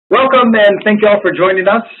Welcome and thank you all for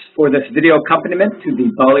joining us for this video accompaniment to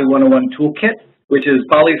the BALLE 101 Toolkit, which is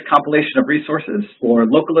BALLE's compilation of resources for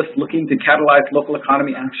localists looking to catalyze local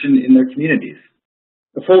economy action in their communities.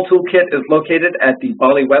 The full toolkit is located at the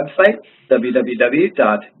BALLE website,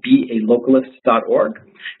 www.bealocalist.org,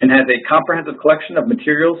 and has a comprehensive collection of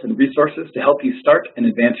materials and resources to help you start and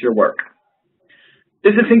advance your work.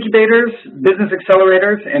 Business incubators, business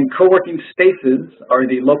accelerators, and co-working spaces are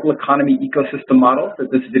the local economy ecosystem model that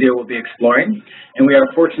this video will be exploring. And we are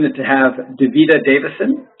fortunate to have Devita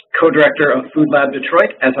Davison, co-director of FoodLab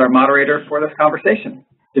Detroit, as our moderator for this conversation.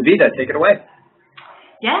 Devita, take it away.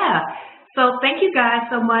 Yeah, so thank you guys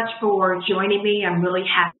so much for joining me. I'm really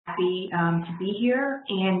happy to be here.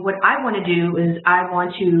 And what I want to do is I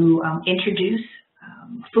want to introduce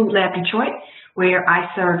FoodLab Detroit, where I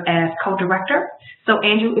serve as co-director. So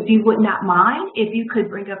Andrew, if you would not mind, if you could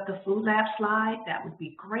bring up the FoodLab slide, that would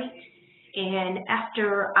be great. And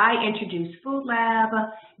after I introduce FoodLab,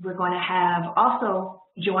 we're going to have also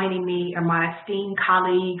joining me are my esteemed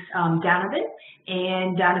colleagues, Donovan.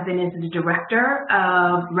 And Donovan is the director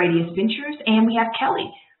of Radius Ventures. And we have Kelly,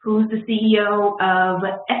 who's the CEO of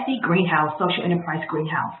SE Greenhouse, Social Enterprise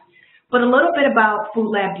Greenhouse. But a little bit about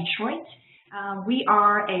FoodLab Detroit. We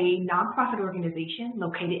are a nonprofit organization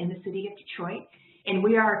located in the city of Detroit, and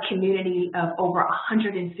we are a community of over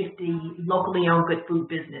 150 locally owned good food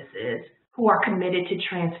businesses who are committed to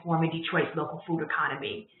transforming Detroit's local food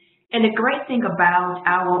economy. And the great thing about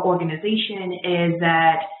our organization is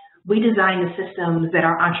that we design the systems that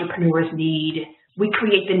our entrepreneurs need. We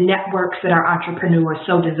create the networks that our entrepreneurs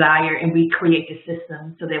so desire, and we create the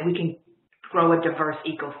systems so that we can grow a diverse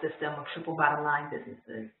ecosystem of triple bottom line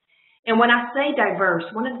businesses. And when I say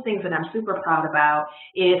diverse, one of the things that I'm super proud about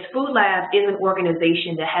is FoodLab is an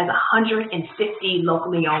organization that has 150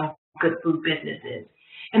 locally owned good food businesses.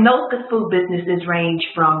 And those good food businesses range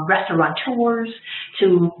from restaurateurs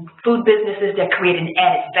to food businesses that create an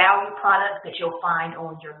added value product that you'll find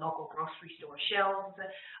on your local grocery store shelves.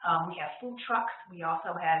 We have food trucks. We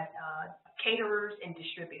also have caterers and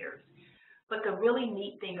distributors. But the really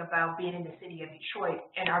neat thing about being in the city of Detroit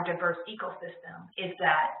and our diverse ecosystem is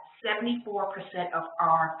that 74% of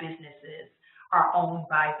our businesses are owned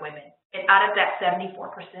by women. And out of that 74%, 62%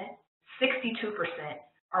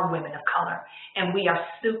 are women of color. And we are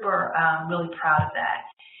super really proud of that.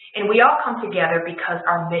 And we all come together because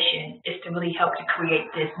our mission is to really help to create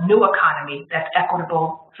this new economy that's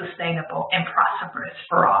equitable, sustainable, and prosperous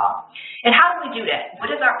for all. And how do we do that?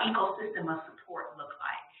 What does our ecosystem of support look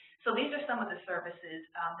like? So these are some of the services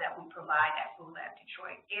that we provide at FoodLab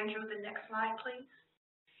Detroit. Andrew, the next slide, please.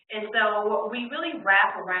 And so we really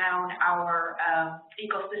wrap around our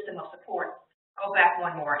ecosystem of support. Go back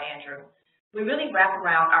one more, Andrew. We really wrap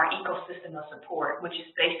around our ecosystem of support, which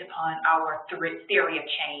is based upon our theory of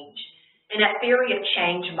change. And that theory of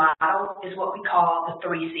change model is what we call the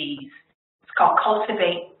 3 C's. It's called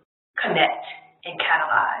cultivate, connect, and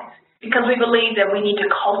catalyze. Because we believe that we need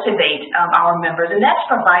to cultivate our members, and that's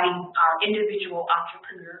providing our individual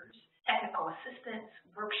entrepreneurs technical assistance,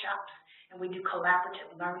 workshops, and we do collaborative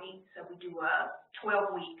learning. So we do a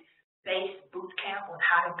 12-week base boot camp on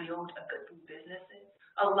how to build a good food business,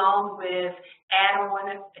 along with add-on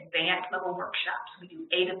advanced level workshops. We do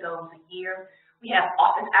 8 of those a year. We have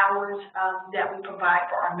office hours that we provide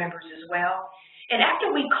for our members as well. And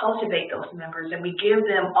after we cultivate those members and we give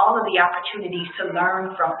them all of the opportunities to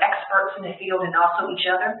learn from experts in the field and also each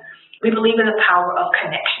other, we believe in the power of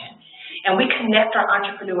connection. And we connect our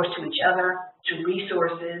entrepreneurs to each other, to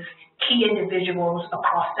resources, key individuals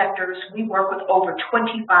across sectors. We work with over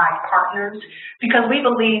 25 partners because we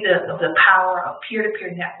believe the power of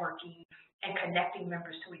peer-to-peer networking and connecting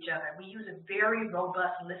members to each other. We use a very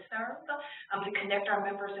robust listserv to connect our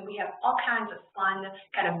members, and we have all kinds of fun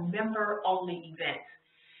kind of member-only events.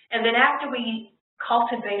 And then after we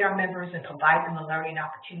cultivate our members and provide them the learning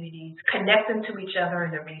opportunities, connect them to each other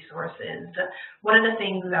and the resources, one of the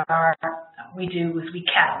things that we do is we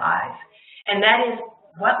catalyze. And that is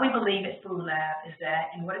what we believe at FoodLab is that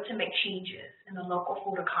in order to make changes in the local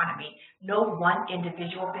food economy, no one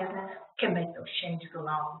individual business can make those changes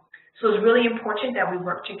alone. So it's really important that we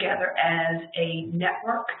work together as a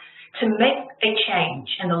network to make a change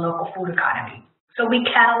in the local food economy. So we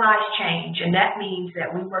catalyze change, and that means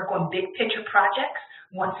that we work on big picture projects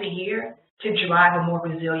once a year to drive a more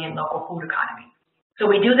resilient local food economy. So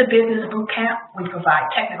we do the business boot camp. We provide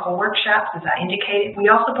technical workshops, as I indicated. We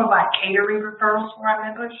also provide catering referrals for our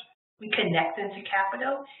members. We connect them to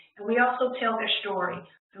capital, and we also tell their story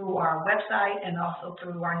through our website and also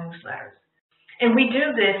through our newsletters. And we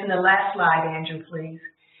do this in the last slide, Andrew, please.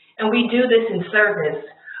 And we do this in service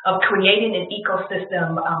of creating an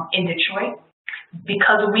ecosystem in Detroit,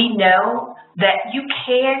 because we know that you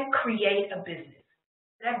can create a business.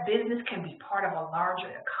 That business can be part of a larger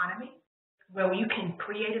economy where you can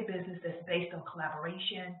create a business that's based on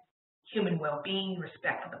collaboration, human well-being,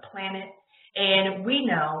 respect for the planet. And we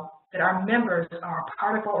know that our members are a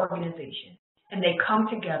part of our organization, and they come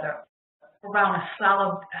together around a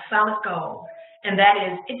solid goal. And that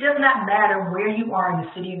is, it does not matter where you are in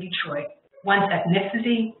the city of Detroit. One's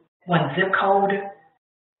ethnicity, one's zip code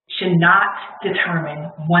should not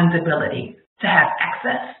determine one's ability to have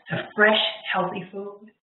access to fresh, healthy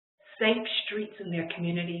food, safe streets in their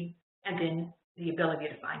community, and then the ability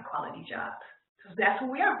to find quality jobs. So that's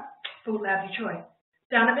who we are, FoodLab Detroit.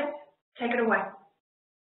 Donovan, take it away.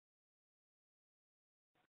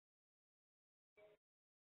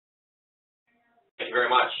 Thank you very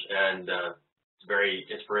much, and it's a very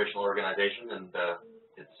inspirational organization, and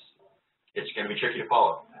it's going to be tricky to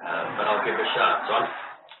follow, but I'll give it a shot. So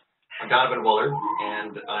I'm Donovan Woolard,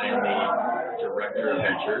 and I am the Director of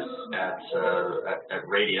Ventures at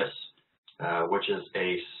Radius, which is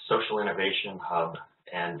a social innovation hub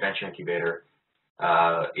and venture incubator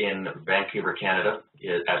in Vancouver, Canada,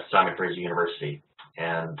 at Simon Fraser University.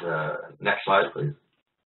 And next slide, please.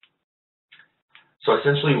 So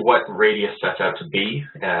essentially what Radius sets out to be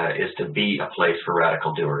is to be a place for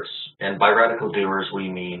radical doers. And by radical doers, we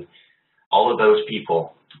mean all of those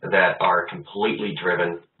people that are completely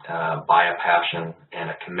driven by a passion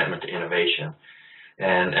and a commitment to innovation.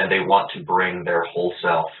 And they want to bring their whole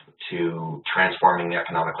self to transforming the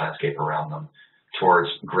economic landscape around them towards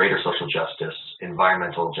greater social justice,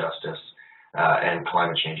 environmental justice, and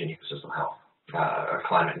climate change and ecosystem health, or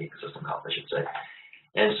climate and ecosystem health, I should say.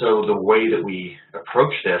 And so the way that we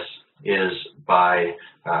approach this is by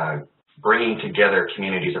bringing together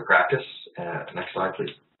communities of practice. Next slide, please.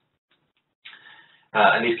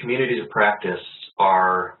 And these communities of practice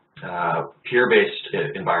are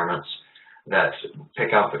peer-based environments that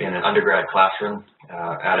pick up in an undergrad classroom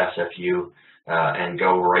at SFU and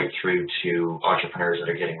go right through to entrepreneurs that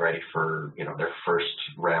are getting ready for their first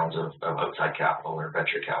rounds of outside capital or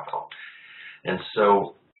venture capital. And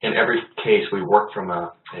so in every case, we work from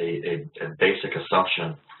a basic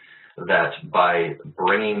assumption that by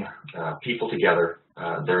bringing people together,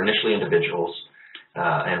 they're initially individuals,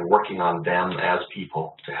 and working on them as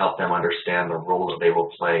people to help them understand the role that they will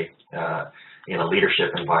play in a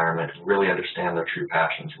leadership environment, really understand their true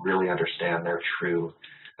passions, really understand their true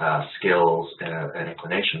skills and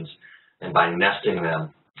inclinations, and by nesting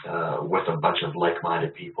them with a bunch of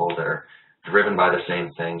like-minded people that are driven by the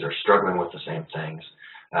same things, are struggling with the same things,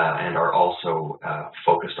 and are also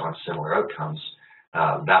focused on similar outcomes,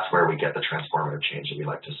 that's where we get the transformative change that we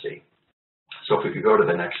like to see. So if we could go to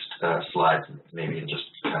the next slide, maybe in just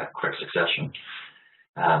kind of quick succession.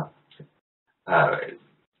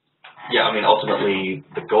 Yeah, I mean, ultimately,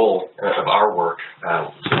 the goal of our work,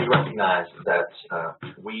 so we recognize that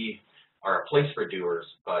we are a place for doers,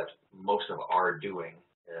 but most of our doing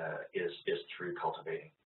is through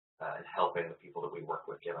cultivating and helping the people that we work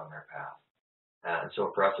with get on their path. And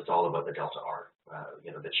so for us, it's all about the delta R,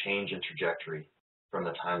 the change in trajectory from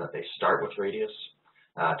the time that they start with Radius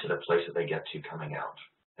to the place that they get to coming out.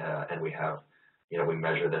 And we have, we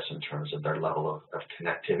measure this in terms of their level of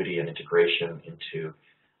connectivity and integration into,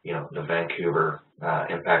 the Vancouver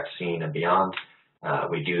impact scene and beyond.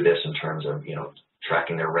 We do this in terms of,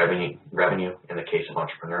 tracking their revenue in the case of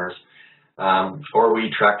entrepreneurs. Or we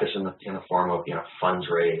track this in the form of, funds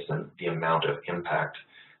raised and the amount of impact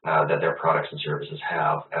that their products and services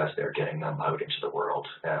have as they're getting them out into the world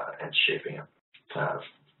and shaping it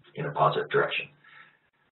in a positive direction.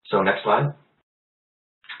 So next slide.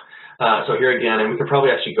 So here again, and we could probably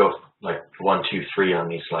actually go like 1, 2, 3 on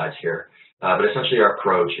these slides here, but essentially our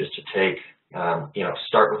approach is to take,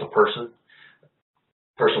 start with a person,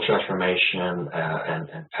 personal transformation and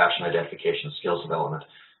passion identification, skills development,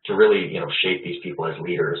 to really, shape these people as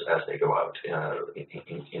leaders as they go out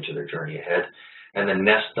into their journey ahead, and then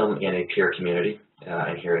nest them in a peer community.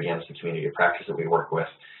 And here again is the community of practice that we work with.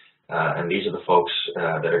 And these are the folks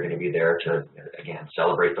that are going to be there to, again,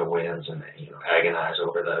 celebrate the wins and, agonize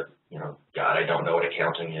over the, God, I don't know what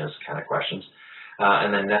accounting is kind of questions.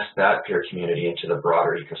 And then nest that peer community into the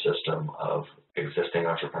broader ecosystem of existing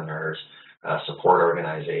entrepreneurs, support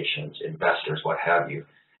organizations, investors, what have you.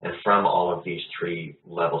 And from all of these 3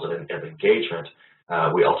 levels of engagement,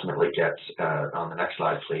 we ultimately get, on the next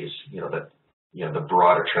slide, please, the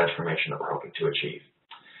broader transformation that we're hoping to achieve.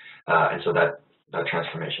 And so that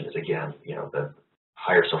transformation is, again, the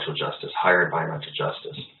higher social justice, higher environmental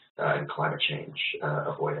justice, and climate change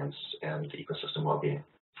avoidance and ecosystem well-being.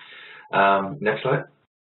 Next slide.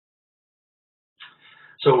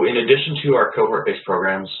 So in addition to our cohort-based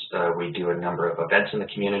programs, we do a number of events in the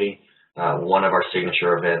community. One of our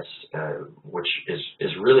signature events, which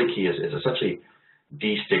is really key, is essentially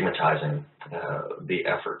destigmatizing the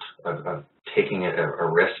effort of taking a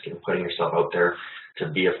risk and putting yourself out there to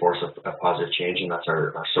be a force of positive change, and that's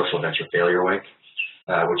our Social Venture Failure Wake,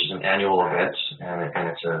 which is an annual event,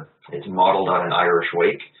 and it's modeled on an Irish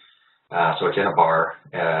wake. So it's in a bar,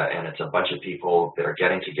 and it's a bunch of people that are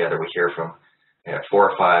getting together. We hear from 4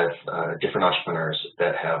 or 5 different entrepreneurs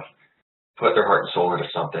that have put their heart and soul into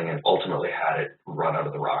something and ultimately had it run out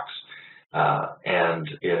of the rocks. And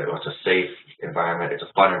it's a safe environment. It's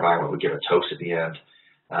a fun environment. We give a toast at the end.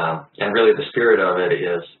 And really the spirit of it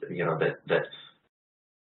is, that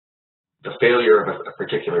the failure of a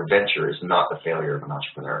particular venture is not the failure of an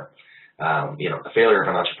entrepreneur. The failure of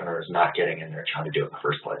an entrepreneur is not getting in there trying to do it in the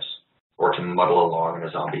first place, or to muddle along in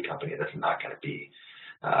a zombie company that's not going to be,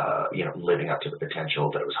 living up to the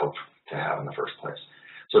potential that it was hoped to have in the first place.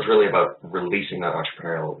 So it's really about releasing that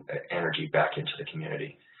entrepreneurial energy back into the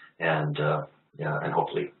community, and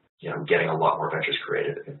hopefully, getting a lot more ventures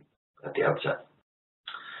created at the outset.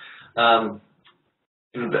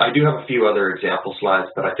 I do have a few other example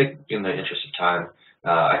slides, but I think in the interest of time,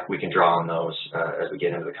 we can draw on those as we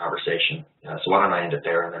get into the conversation. So why don't I end it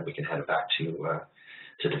there, and then we can head it back to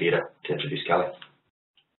Devita to introduce Kelly.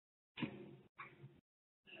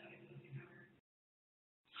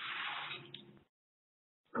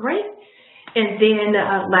 Great. And then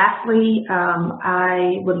lastly,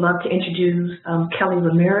 I would love to introduce Kelly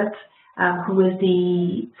Ramirez, who is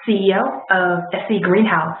the CEO of SE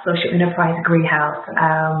Greenhouse, Social Enterprise Greenhouse,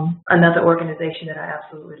 another organization that I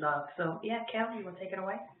absolutely love. So yeah, Kelly, you want to take it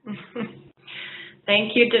away?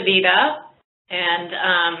 Thank you, Devita.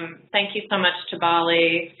 And thank you so much to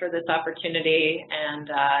BALLE for this opportunity. And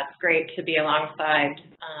it's great to be alongside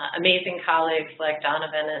amazing colleagues like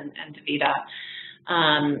Donovan and Devita.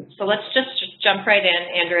 So let's just jump right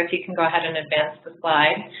in. Andrew, if you can go ahead and advance the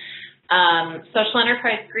slide. Social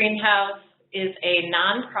Enterprise Greenhouse is a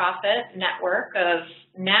nonprofit network of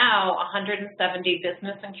now 170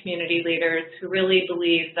 business and community leaders who really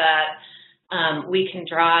believe that we can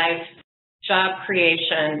drive job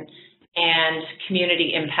creation and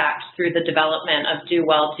community impact through the development of do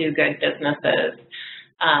well, do good businesses,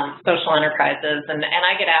 social enterprises. And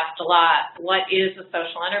I get asked a lot, what is a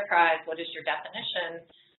social enterprise? What is your definition?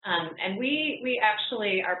 And we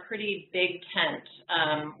actually are pretty big tent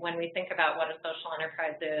when we think about what a social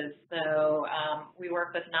enterprise is. So we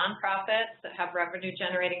work with nonprofits that have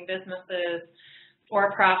revenue-generating businesses,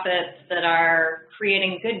 for-profits that are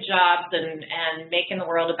creating good jobs and making the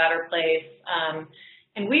world a better place.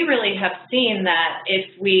 And we really have seen that if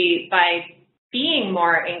we, by being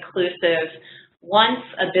more inclusive, once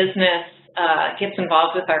a business gets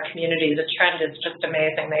involved with our community, the trend is just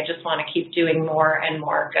amazing. They just want to keep doing more and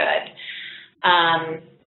more good.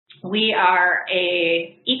 We are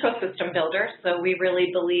a ecosystem builder, so we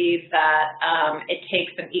really believe that it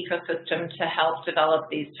takes an ecosystem to help develop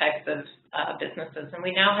these types of businesses. And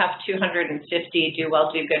we now have 250 do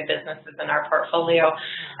well, do good businesses in our portfolio.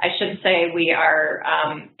 I should say we are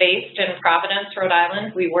based in Providence, Rhode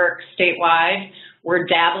Island. We work statewide. We're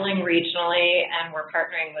dabbling regionally, and we're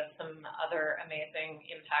partnering with some other amazing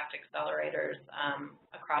impact accelerators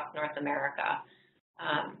across North America.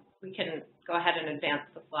 We can go ahead and advance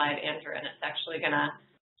the slide, Andrew, and it's actually going to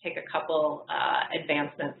take a couple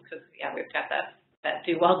advancements because, yeah, we've got that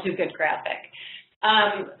do well, do good graphic.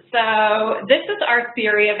 So this is our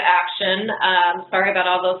theory of action. Sorry about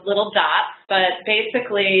all those little dots, but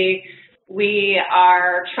basically we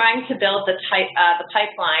are trying to build the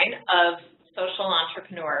pipeline of social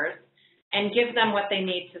entrepreneurs and give them what they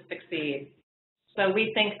need to succeed. So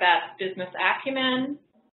we think that's business acumen,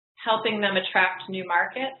 helping them attract new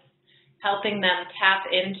markets, helping them tap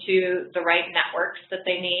into the right networks that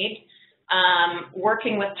they need,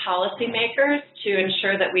 working with policymakers to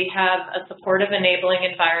ensure that we have a supportive, enabling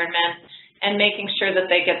environment, and making sure that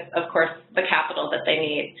they get, of course, the capital that they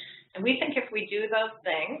need. And we think if we do those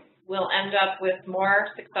things, we'll end up with more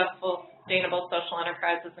successful, sustainable social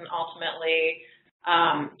enterprises and ultimately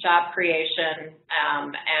job creation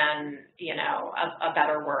and, a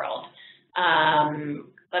better world.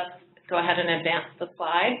 Let's go ahead and advance the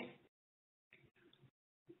slide.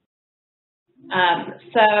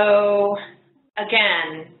 So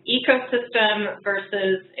again, ecosystem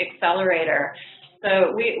versus accelerator.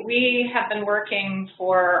 So we have been working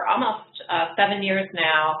for almost 7 years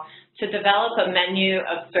now to develop a menu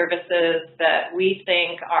of services that we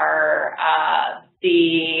think are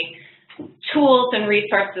the tools and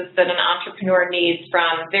resources that an entrepreneur needs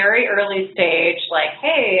from very early stage, like,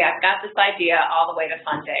 hey, I've got this idea, all the way to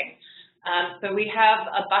funding. So we have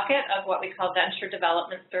a bucket of what we call venture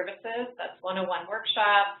development services. That's 101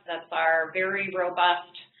 workshops. That's our very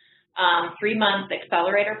robust 3-month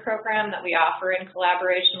accelerator program that we offer in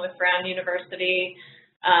collaboration with Brown University.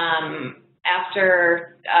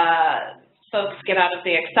 After folks get out of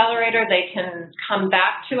the accelerator, they can come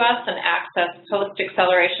back to us and access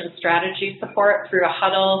post-acceleration strategy support through a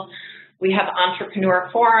huddle. We have entrepreneur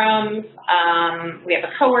forums. We have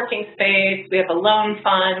a co-working space. We have a loan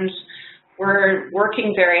fund. We're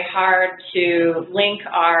working very hard to link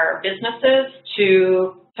our businesses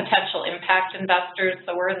to potential impact investors.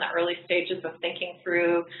 So we're in the early stages of thinking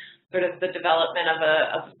through sort of the development of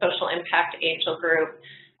a social impact angel group.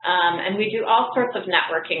 And we do all sorts of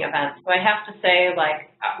networking events. So I have to say, like,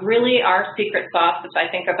 really our secret sauce, if I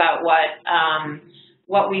think about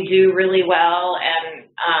what we do really well and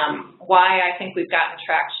why I think we've gotten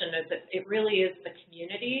traction, is that it really is the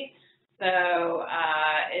community. So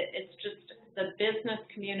it's just the business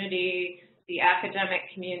community, the academic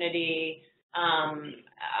community,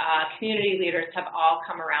 community leaders have all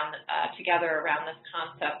come around together around this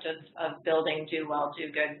concept of building do well,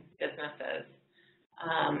 do good businesses.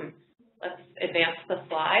 Let's advance the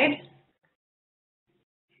slide.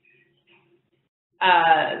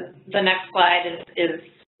 The next slide is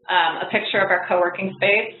a picture of our co-working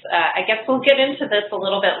space. I guess we'll get into this a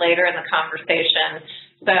little bit later in the conversation.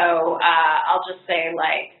 So I'll just say,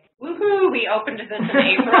 like, woohoo, we opened this in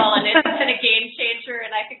April, and it's been a game changer,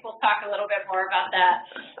 and I think we'll talk a little bit more about that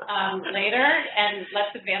later. And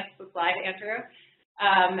let's advance the slide, Andrew.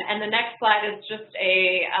 And the next slide is just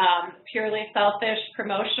a purely selfish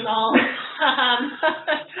promotional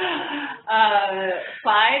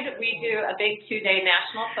slide. We do a big 2-day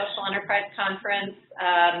National Social Enterprise Conference.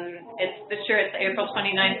 This year it's April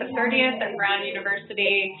 29th and 30th at Brown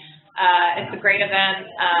University. It's a great event.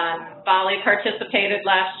 BALLE participated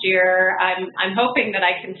last year. I'm hoping that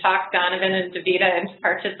I can talk Donovan and Devita into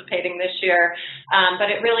participating this year. But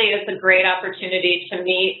it really is a great opportunity to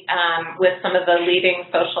meet with some of the leading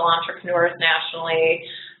social entrepreneurs nationally,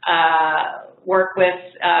 work with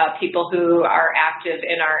people who are active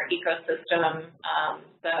in our ecosystem.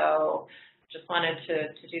 So just wanted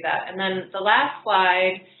to do that. And then the last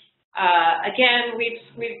slide. Again,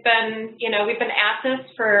 we've been at this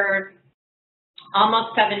for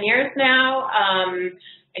almost 7 years now.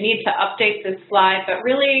 I need to update this slide, but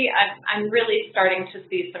really, I'm really starting to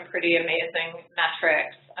see some pretty amazing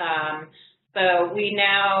metrics. So we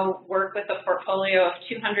now work with a portfolio of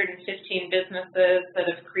 215 businesses that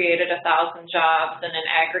have created 1,000 jobs, and in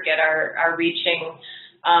aggregate are reaching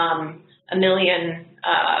a million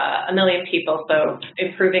people. So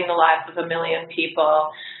improving the lives of 1 million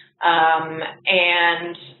people.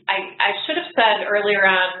 And I should have said earlier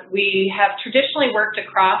on, we have traditionally worked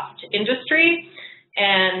across industry,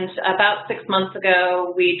 and about 6 months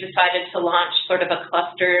ago, we decided to launch sort of a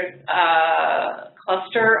cluster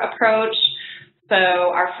approach.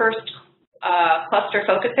 So our first cluster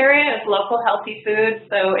focus area is local healthy food.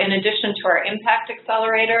 So in addition to our impact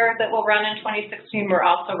accelerator that will run in 2016, we're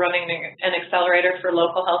also running an accelerator for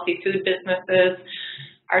local healthy food businesses.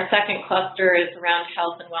 Our second cluster is around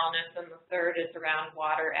health and wellness, and the third is around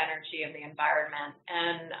water, energy, and the environment.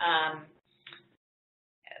 And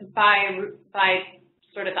by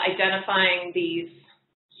sort of identifying these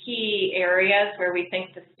key areas where we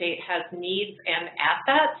think the state has needs and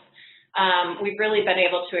assets, we've really been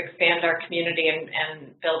able to expand our community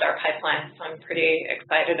and build our pipeline. So I'm pretty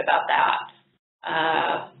excited about that.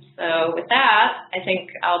 So with that, I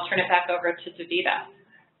think I'll turn it back over to Devita.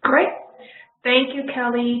 Great. Thank you,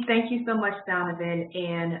 Kelly. Thank you so much, Donovan.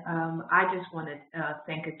 And I just want to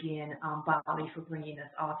thank again BALLE for bringing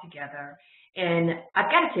us all together. And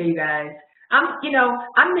I've got to tell you guys, I'm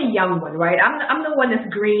the young one, right? I'm the one that's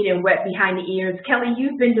green and wet behind the ears. Kelly,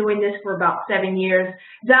 you've been doing this for about 7 years.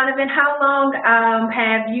 Donovan, how long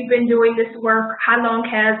have you been doing this work? How long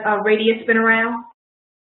has Radius been around?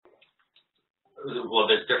 Well,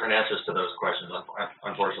 there's different answers to those questions,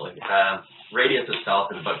 unfortunately. Radius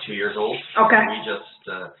itself is about 2 years old. Okay.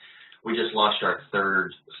 We just launched our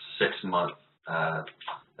third 6-month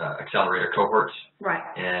accelerator cohort. Right.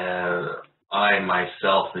 And I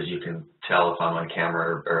myself, as you can tell if I'm on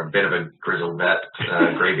camera, are a bit of a grizzled vet,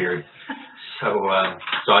 graybeard. So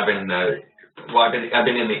I've been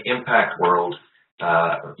in the impact world,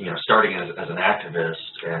 starting as an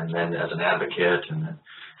activist, and then as an advocate, and then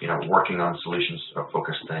working on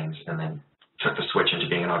solutions-focused things, and then took the switch into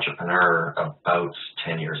being an entrepreneur about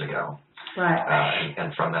 10 years ago. Right.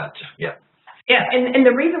 And from that, yeah. Yeah, and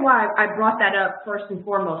the reason why I brought that up first and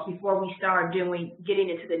foremost before we start getting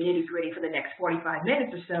into the nitty-gritty for the next 45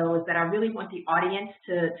 minutes or so is that I really want the audience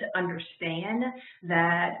to understand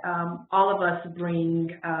that all of us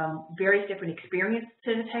bring various different experiences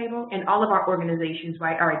to the table, and all of our organizations,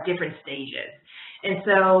 right, are at different stages. And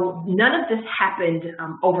so none of this happened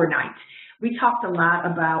overnight. We talked a lot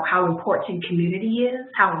about how important community is,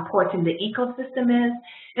 how important the ecosystem is,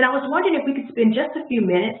 and I was wondering if we could spend just a few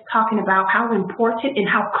minutes talking about how important and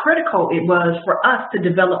how critical it was for us to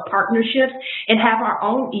develop partnerships and have our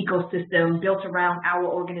own ecosystem built around our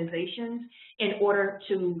organizations in order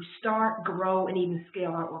to start, grow, and even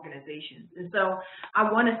scale our organizations. And so I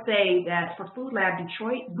want to say that for FoodLab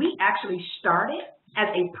Detroit, we actually started as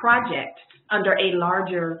a project under a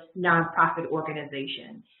larger nonprofit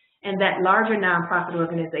organization. And that larger nonprofit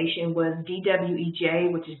organization was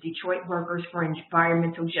DWEJ, which is Detroit Workers for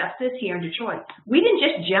Environmental Justice here in Detroit. We didn't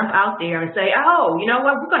just jump out there and say, oh, you know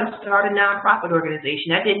what, we're going to start a nonprofit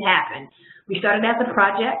organization. That didn't happen. We started as a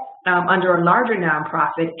project under a larger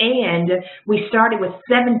nonprofit, and we started with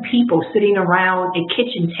 7 people sitting around a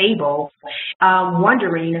kitchen table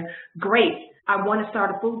wondering, great, I want to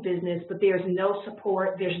start a food business, but there's no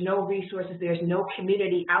support, there's no resources, there's no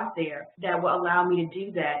community out there that will allow me to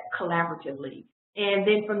do that collaboratively. And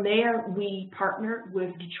then from there, we partnered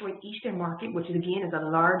with Detroit Eastern Market, which again is a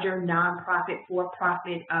larger nonprofit,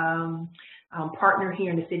 for-profit partner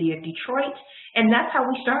here in the city of Detroit. And that's how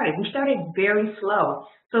we started. We started very slow.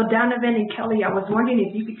 So Donovan and Kelly, I was wondering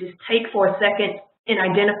if you could just take for a second and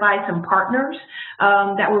identify some partners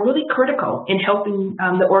that were really critical in helping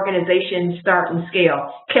the organization start and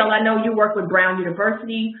scale. Kel, I know you work with Brown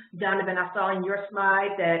University. Donovan, I saw in your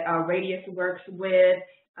slide that Radius works with,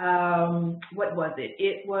 what was it?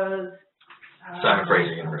 It was Simon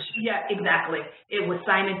Fraser University. Yeah, exactly. It was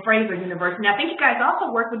Simon Fraser University. Now, I think you guys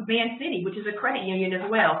also work with Van City, which is a credit union as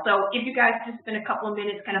well. So if you guys just spend a couple of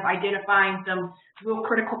minutes kind of identifying some real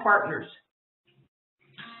critical partners.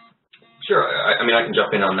 Sure. I mean, I can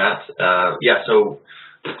jump in on that. Yeah. So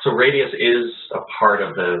Radius is a part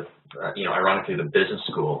of the, ironically, the business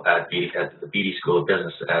school at the BD School of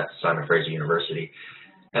Business at Simon Fraser University.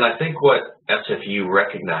 And I think what SFU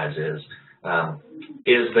recognizes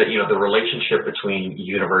is that the relationship between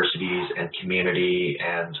universities and community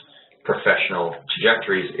and professional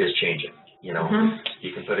trajectories is changing. You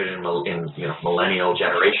can put it in millennial,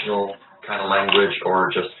 generational kind of language,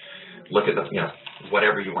 or just look at the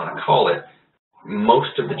whatever you want to call it.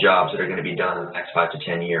 Most of the jobs that are going to be done in the next 5 to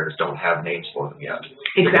 10 years don't have names for them yet.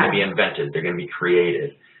 Exactly. They're going to be invented. They're going to be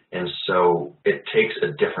created. And so it takes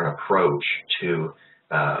a different approach to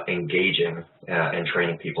engaging and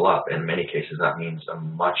training people up. In many cases, that means a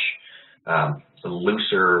much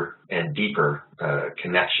looser and deeper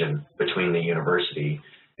connection between the university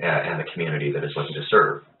and the community that it's looking to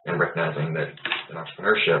serve, and recognizing that in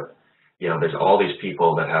entrepreneurship, there's all these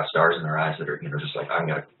people that have stars in their eyes that are, just like,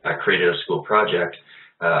 I created a school project,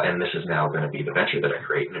 and this is now going to be the venture that I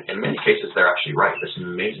create. And in many cases, they're actually right. There's some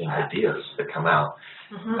amazing ideas that come out.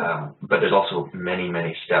 But there's also many,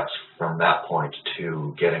 many steps from that point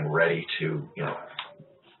to getting ready to,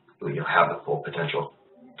 have the full potential.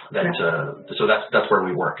 So that's where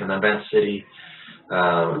we work. And then Van City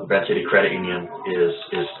Credit Union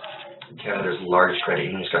is Canada's largest credit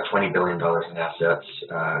union. It's got $20 billion in assets,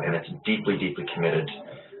 and it's deeply, deeply committed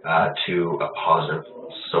to a positive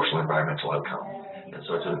social environmental outcome. And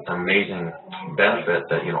so it's an amazing benefit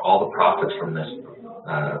that, all the profits from this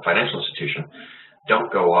financial institution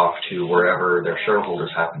don't go off to wherever their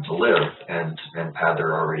shareholders happen to live and pad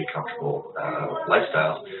their already comfortable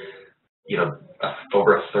lifestyles.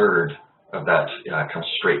 Over a third of that comes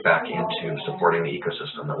straight back into supporting the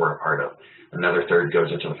ecosystem that we're a part of. Another third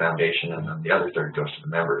goes into the foundation, and then the other third goes to the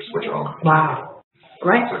members, which are all. Wow.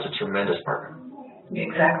 Right. So it's a tremendous partner.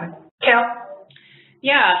 Exactly. Kel?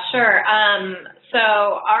 Yeah, sure. So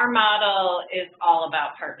our model is all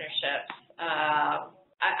about partnerships.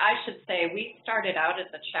 I should say we started out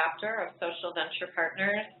as a chapter of Social Venture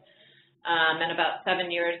Partners, and about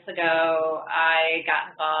 7 years ago, I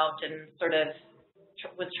got involved and sort of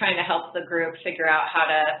was trying to help the group figure out how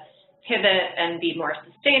to pivot and be more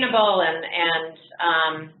sustainable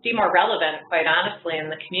and be more relevant, quite honestly, in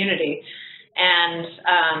the community. And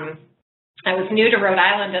I was new to Rhode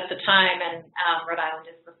Island at the time, and Rhode Island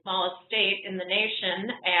is the smallest state in the nation,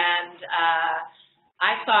 and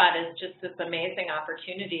I saw it as just this amazing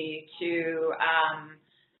opportunity to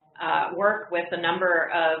work with a number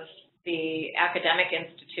of the academic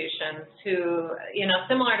institutions who,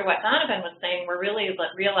 similar to what Donovan was saying, were really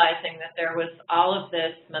realizing that there was all of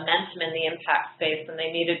this momentum in the impact space, and they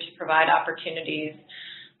needed to provide opportunities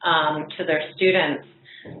to their students.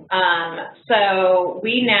 So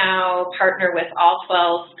we now partner with all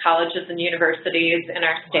 12 colleges and universities in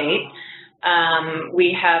our state.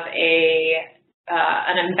 We have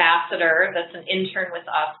an ambassador that's an intern with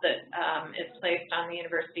us that is placed on the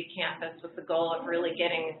university campus with the goal of really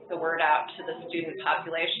getting the word out to the student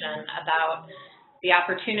population about the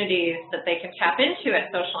opportunities that they can tap into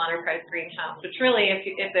at Social Enterprise Greenhouse, which really,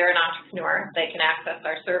 if they're an entrepreneur, they can access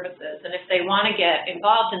our services. And if they want to get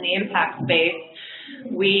involved in the impact space,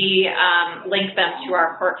 we link them to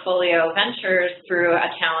our portfolio ventures through a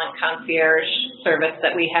talent concierge service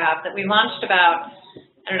that we have that we launched about,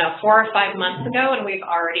 I don't know, 4 or 5 months ago, and we've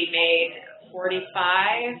already made 45,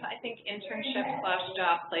 I think,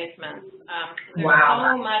 internship/job placements. So there's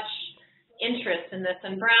so much interest in this,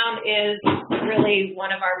 and Brown is really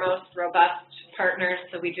one of our most robust partners,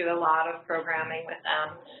 so we do a lot of programming with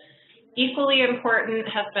them. Equally important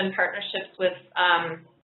has been partnerships with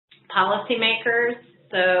policymakers.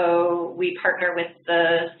 So we partner with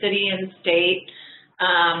the city and state.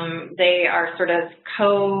 They are sort of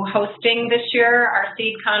co-hosting this year our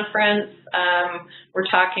SEED conference. We're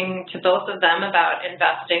talking to both of them about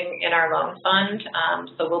investing in our loan fund.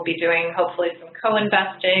 So we'll be doing hopefully some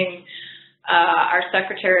co-investing. Our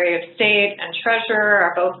Secretary of State and Treasurer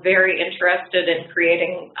are both very interested in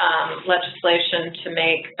creating legislation to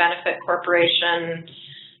make benefit corporation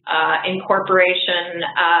incorporation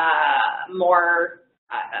more,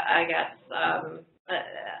 I guess,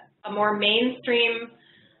 a more mainstream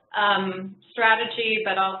strategy,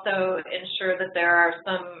 but also ensure that there are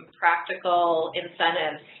some practical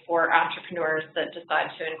incentives for entrepreneurs that decide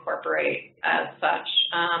to incorporate as such.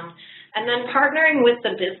 And then partnering with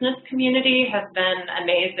the business community has been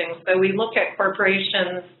amazing. So we look at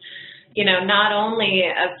corporations, you know, not only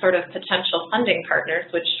as sort of potential funding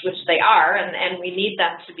partners, which they are, and we need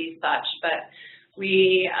them to be such, but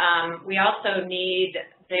we also need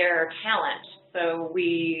their talent. So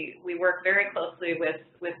we work very closely with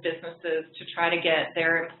businesses to try to get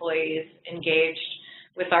their employees engaged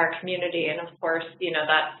with our community, and of course, you know,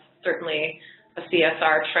 that's certainly a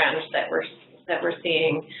CSR trend that we're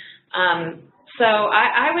seeing. So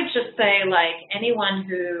I would just say, like, anyone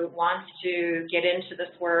who wants to get into this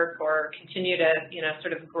work or continue to, you know,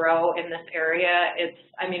 sort of grow in this area,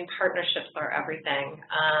 I mean, partnerships are everything.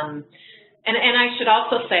 And I should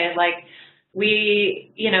also say, like,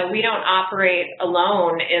 we don't operate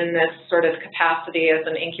alone in this sort of capacity as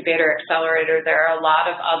an incubator accelerator. There are a lot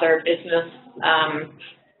of other business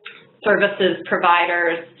services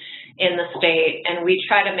providers in the state, and we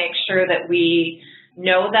try to make sure that we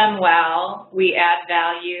know them well, we add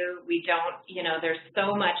value, we don't, you know, there's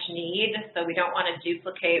so much need, so we don't want to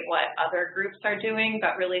duplicate what other groups are doing,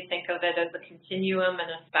 but really think of it as a continuum and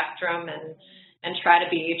a spectrum, and try to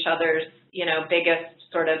be each other's, you know, biggest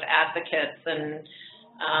sort of advocates, and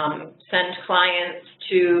send clients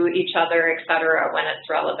to each other, et cetera, when it's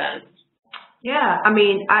relevant. Yeah, I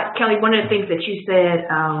mean, Kelly, one of the things that you said,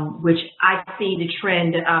 which I see the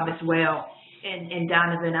trend as well, and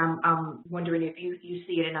Donovan, I'm wondering if you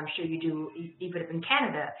see it, and I'm sure you do, even in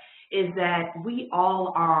Canada, is that we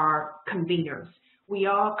all are conveners. We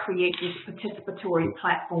all create this participatory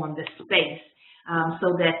platform, this space,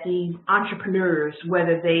 so that these entrepreneurs,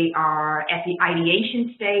 whether they are at the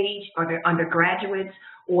ideation stage or they're undergraduates,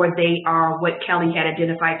 or they are what Kelly had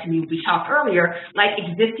identified to me when we talked earlier, like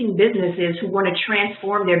existing businesses who want to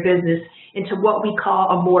transform their business into what we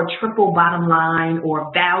call a more triple bottom line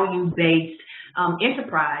or value-based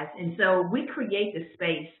enterprise. And so we create the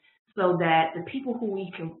space so that the people who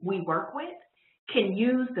we work with can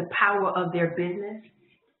use the power of their business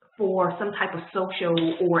for some type of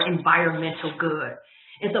social or environmental good.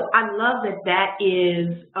 And so I love that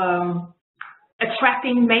is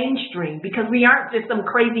attracting mainstream, because we aren't just some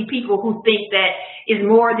crazy people who think that is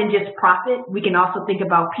more than just profit. We can also think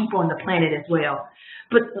about people on the planet as well.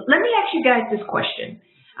 But let me ask you guys this question.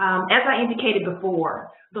 As I indicated before,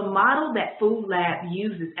 the model that FoodLab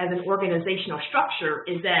uses as an organizational structure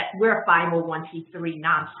is that we're a 501c3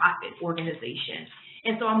 nonprofit organization.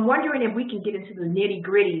 And so I'm wondering if we can get into the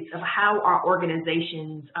nitty-gritties of how our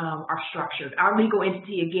organizations are structured. Our legal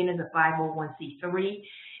entity, again, is a 501c3,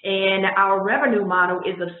 and our revenue model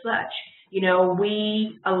is of such. You know,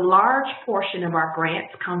 a large portion of our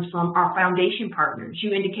grants comes from our foundation partners.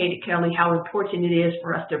 You indicated, Kelly, how important it is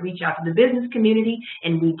for us to reach out to the business community,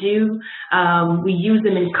 and we do. We use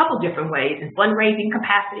them in a couple different ways, in fundraising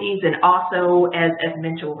capacities and also as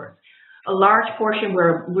mentors. A large portion,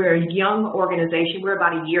 we're a young organization, we're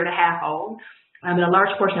about a year and a half old, and a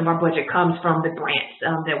large portion of our budget comes from the grants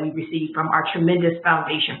that we receive from our tremendous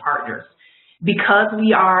foundation partners. Because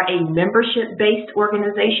we are a membership-based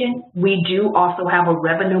organization, we do also have a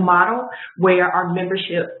revenue model where our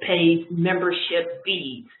membership pays membership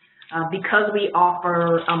fees. Because we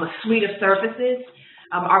offer a suite of services,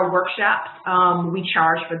 our workshops, we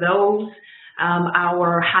charge for those.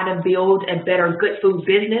 Our How to Build a Better Good Food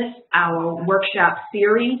Business, our workshop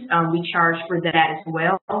series, we charge for that as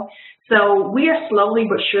well. So we are slowly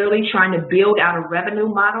but surely trying to build out a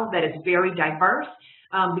revenue model that is very diverse,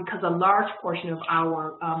 because a large portion of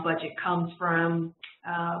our budget comes from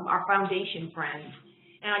our foundation friends.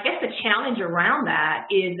 And I guess the challenge around that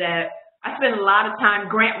is that I spend a lot of time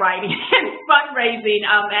grant writing and fundraising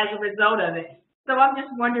as a result of it. So I'm just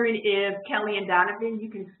wondering if Kelly and Donovan, you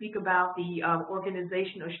can speak about the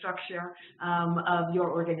organizational structure of your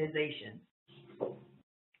organization.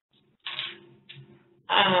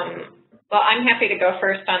 Well, I'm happy to go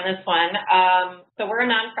first on this one. So we're a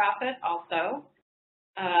nonprofit also.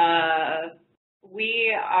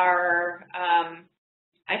 We are,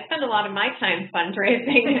 I spend a lot of my time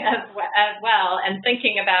fundraising as well and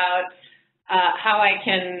thinking about how I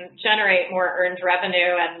can generate more earned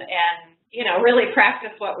revenue and you know, really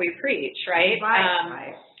practice what we preach, right?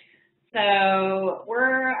 Right. So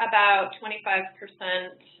we're about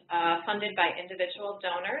 25% funded by individual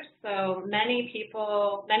donors. So many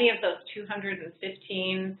people, many of those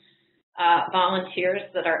 215 volunteers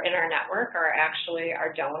that are in our network are actually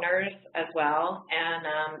our donors as well. And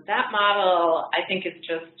that model, I think, is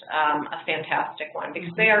just a fantastic one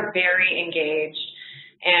because they are very engaged.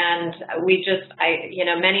 And we just, you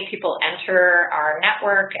know, many people enter our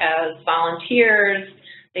network as volunteers.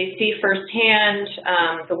 They see firsthand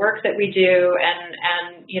the work that we do,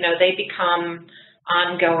 and you know, they become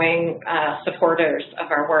ongoing supporters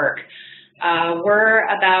of our work. We're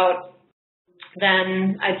about,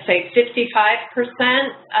 then I'd say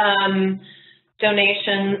 55%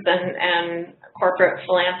 donations and corporate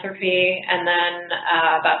philanthropy, and then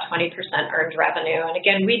about 20% earned revenue. And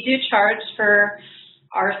again, we do charge for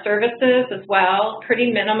our services as well,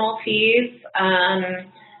 pretty minimal fees,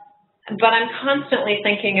 but I'm constantly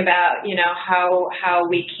thinking about, you know, how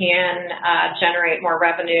we can generate more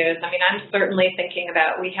revenues. I mean, I'm certainly thinking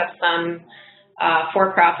about, we have some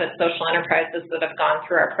for-profit social enterprises that have gone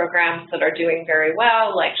through our programs that are doing very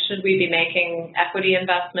well. Like, should we be making equity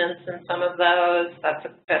investments in some of those? That's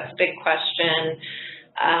a big question.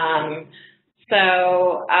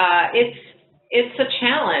 It's a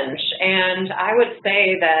challenge, and I would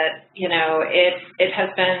say that, you know, it has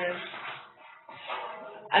been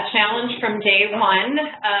a challenge from day one.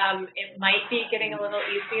 It might be getting a little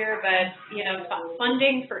easier, but, you know,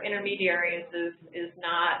 funding for intermediaries is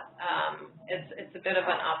not, it's a bit of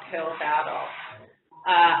an uphill battle.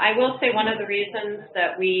 I will say one of the reasons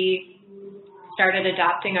that we started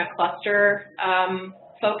adopting a cluster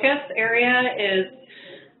focus area is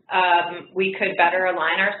we could better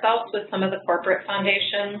align ourselves with some of the corporate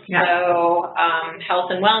foundations. Yeah. So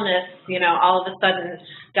health and wellness, you know, all of a sudden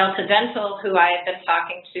Delta Dental, who I had been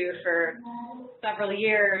talking to for several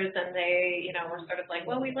years, and they, you know, were sort of like,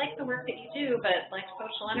 well, we like the work that you do, but like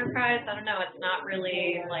social enterprise, I don't know, it's not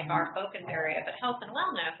really like our focus area, but health and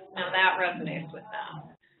wellness, now that resonates with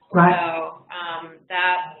them. Right. So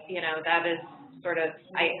that, you know, that is sort of,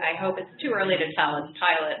 I hope it's too early to tell, it's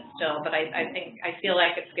pilot still, but I feel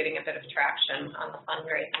like it's getting a bit of traction on the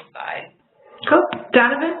fundraising side. Cool.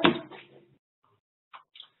 Donovan?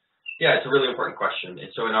 Yeah, it's a really important question. And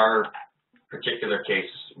so in our particular case,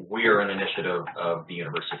 we are an initiative of the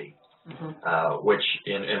university,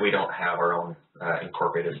 and we don't have our own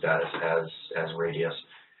incorporated status as Radius.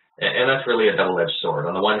 And that's really a double-edged sword.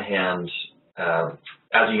 On the one hand,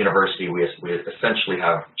 as a university, we essentially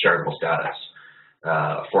have charitable status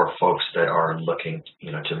for folks that are looking,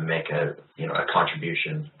 you know, to make a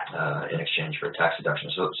contribution in exchange for a tax deduction.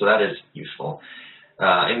 So that is useful.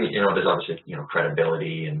 And, you know, there's obviously, you know,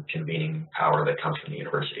 credibility and convening power that comes from the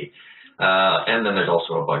university. And then there's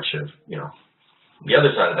also a bunch of, you know, the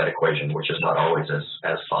other side of that equation, which is not always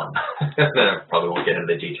as fun. I probably won't get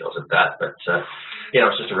into the details of that, but, you know,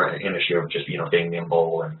 it's just an issue of just, you know, being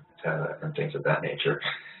nimble and things of that nature.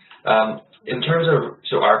 In terms of,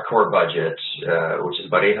 so our core budget, which is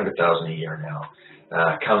about $800,000 a year now,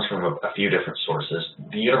 comes from a few different sources.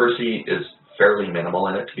 The university is fairly minimal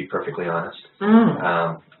in it, to be perfectly honest.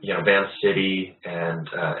 You know, Van City and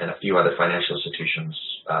a few other financial institutions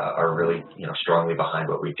are really, you know, strongly behind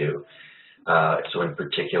what we do. So in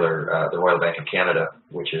particular, the Royal Bank of Canada,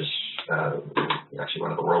 which is actually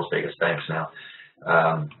one of the world's biggest banks now,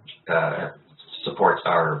 supports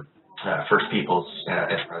our First People's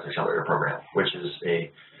Enterprise Accelerator program, which is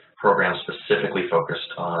a program specifically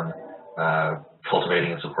focused on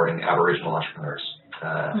cultivating and supporting Aboriginal entrepreneurs.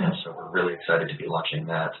 And so we're really excited to be launching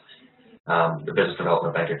that. The Business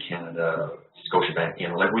Development Bank of Canada, Scotiabank,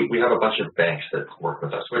 like we have a bunch of banks that work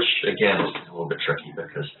with us, which again is a little bit tricky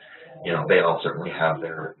because, they all certainly have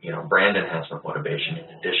their, brand enhancement motivation in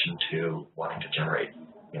addition to wanting to generate,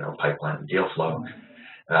 pipeline and deal flow.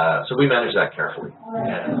 So we manage that carefully.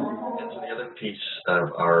 And so the other piece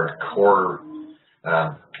of our core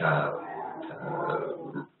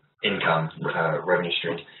income revenue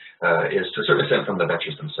stream is to a certain extent from the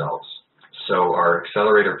ventures themselves. So our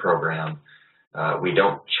accelerator program, we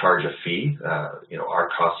don't charge a fee. Our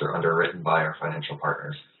costs are underwritten by our financial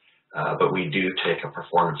partners, but we do take a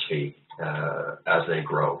performance fee as they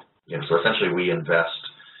grow. So essentially we invest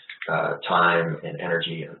time and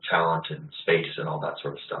energy and talent and space and all that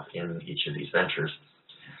sort of stuff in each of these ventures.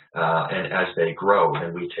 And as they grow,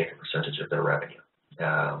 then we take a percentage of their revenue.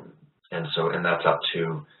 And that's up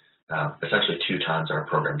to essentially 2 times our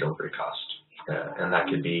program delivery cost. And that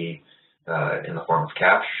could be in the form of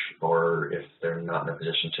cash, or if they're not in a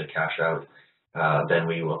position to cash out, then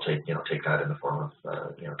we will take that in the form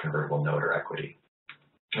of convertible note or equity.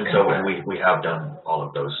 And so we have done all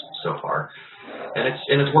of those so far, and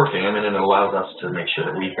it's working. I mean, and it allows us to make sure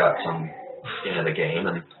that we've got some skin in the game.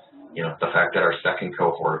 And the fact that our second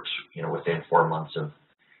cohort, within 4 months of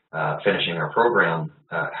finishing our program,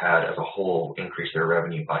 had as a whole increased their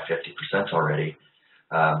revenue by 50% already,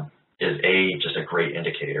 is just a great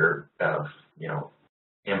indicator of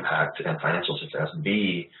impact and financial success.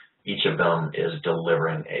 B, each of them is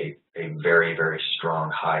delivering a very, very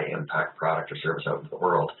strong high impact product or service out into the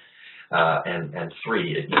world. And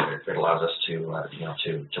 3, it allows us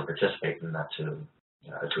to participate in that to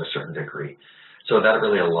a certain degree. So that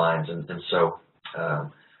really aligns. And so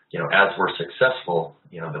as we're successful,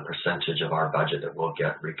 the percentage of our budget that we'll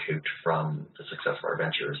get recouped from the success of our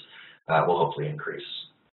ventures will hopefully increase.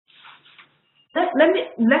 Let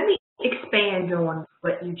me expand on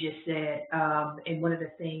what you just said, and one of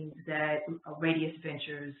the things that Radius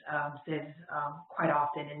Ventures says quite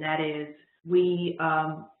often, and that is we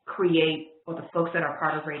create, or the folks that are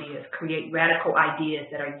part of Radius, create radical ideas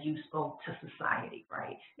that are useful to society,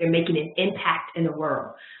 right? They're making an impact in the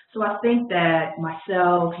world. So I think that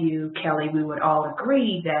myself, you, Kelly, we would all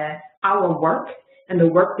agree that our work and the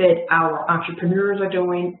work that our entrepreneurs are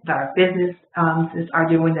doing, that our businesses are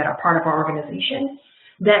doing, that are part of our organization,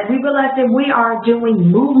 that we realize that we are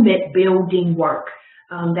doing movement building work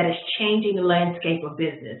that is changing the landscape of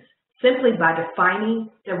business simply by defining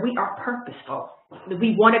that we are purposeful, that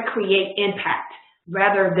we want to create impact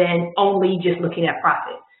rather than only just looking at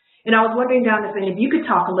profit. And I was wondering, Donovan, if you could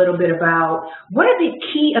talk a little bit about what are the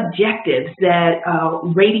key objectives that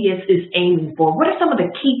Radius is aiming for? What are some of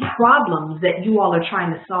the key problems that you all are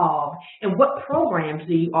trying to solve? And what programs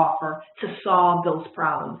do you offer to solve those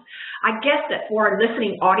problems? I guess that for our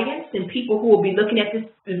listening audience and people who will be looking at this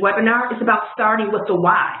webinar, it's about starting with the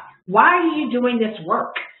why. Why are you doing this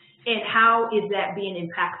work? And how is that being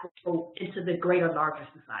impactful into the greater, larger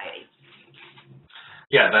society?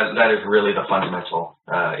 Yeah, that is really the fundamental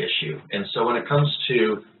issue. And so when it comes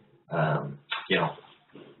to,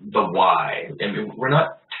 the why, and we're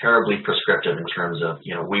not terribly prescriptive in terms of,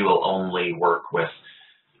 we will only work with,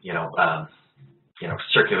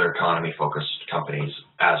 circular economy focused companies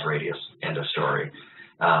as Radius, end of story.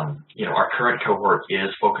 Our current cohort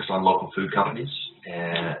is focused on local food companies.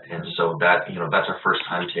 And so that, that's our first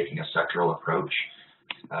time taking a sectoral approach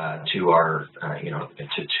to our,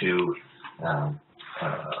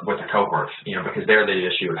 with the cohort, because there the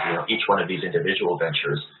issue is, each one of these individual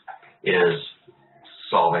ventures is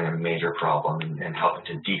solving a major problem and helping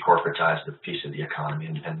to decorporatize the piece of the economy,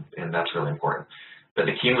 and that's really important. But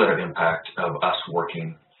the cumulative impact of us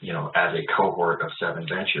working, as a cohort of 7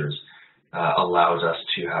 ventures allows us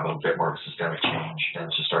to have a bit more of a systemic change and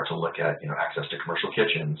to start to look at, access to commercial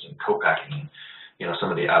kitchens and co-packing, some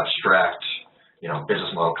of the abstract business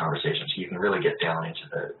model conversations. You can really get down into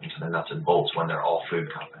the nuts and bolts when they're all food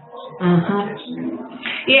companies.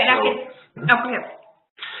 Yeah, go ahead.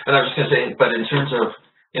 And I was just going to say, but in terms of,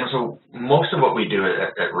 so most of what we do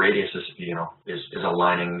at Radius is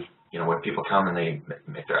aligning, when people come and they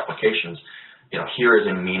make their applications, here is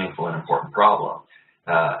a meaningful and important problem.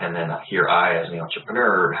 And then here I, as an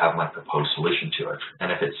entrepreneur, have my proposed solution to it.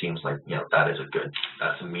 And if it seems like,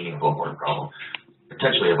 that's a meaningful, important problem,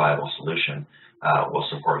 potentially a viable solution, will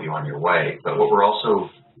support you on your way. But what we're also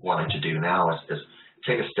wanting to do now is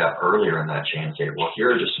take a step earlier in that chain and say, well, here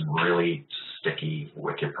are just some really sticky,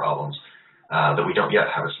 wicked problems that we don't yet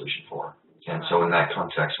have a solution for. And so in that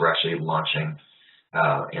context, we're actually launching,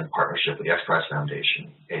 in partnership with the X Prize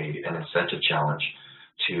Foundation, an incentive challenge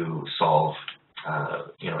to solve,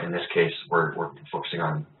 in this case, we're focusing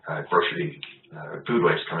on food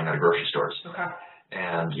waste coming out of grocery stores. Okay.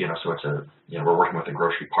 And, so it's we're working with a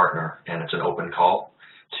grocery partner, and it's an open call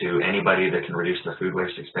to anybody that can reduce their food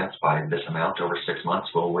waste expense by this amount over 6 months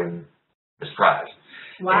will win this prize.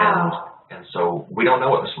 Wow. And so we don't know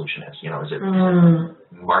what the solution is. Is it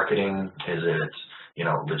marketing? Is it,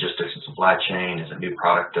 logistics and supply chain? Is it new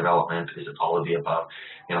product development? Is it all of the above?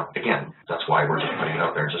 Again, that's why we're just putting it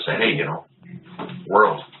out there and just saying, hey,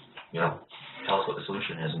 world, tell us what the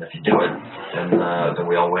solution is, and if you do it, then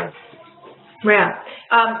we all win. Yeah.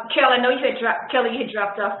 Kelly, I know you had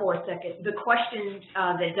dropped off for a second. The question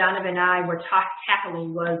that Donovan and I were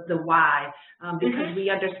tackling was the why, because we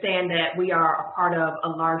understand that we are a part of a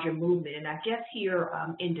larger movement. And I guess here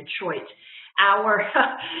in Detroit, our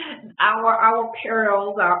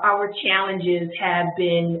perils, our challenges have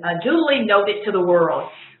been duly noted to the world.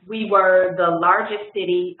 We were the largest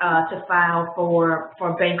city to file for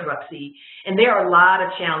bankruptcy, and there are a lot of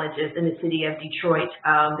challenges in the city of Detroit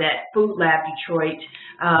that FoodLab Detroit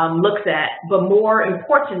looks at. But more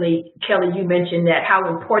importantly, Kelly, you mentioned that how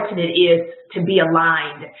important it is to be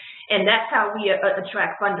aligned, and that's how we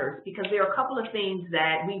attract funders, because there are a couple of things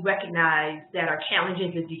that we recognize that are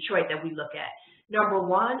challenges in Detroit that we look at. Number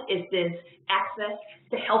one is this access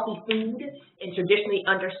to healthy food in traditionally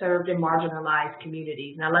underserved and marginalized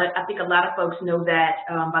communities. Now, I think a lot of folks know that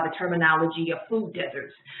by the terminology of food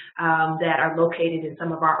deserts that are located in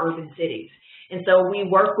some of our urban cities. And so we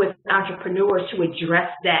work with entrepreneurs to address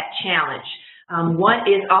that challenge. One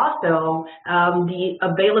is also the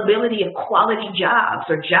availability of quality jobs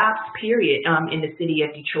or jobs, period, in the city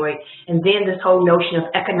of Detroit. And then this whole notion of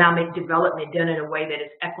economic development done in a way that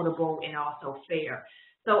is equitable and also fair.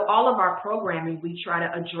 So all of our programming, we try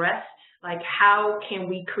to address, like, how can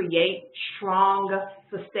we create strong,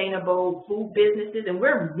 sustainable food businesses? And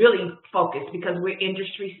we're really focused because we're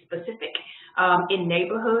industry specific in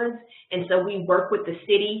neighborhoods. And so we work with the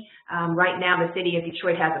city. Right now, the city of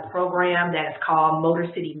Detroit has a program that is called Motor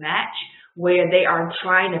City Match, where they are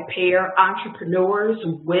trying to pair entrepreneurs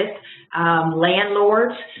with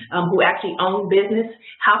landlords who actually own business.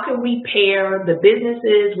 How can we pair the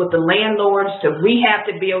businesses with the landlords to rehab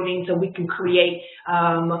the building so we can create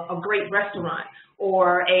a great restaurant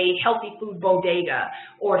or a healthy food bodega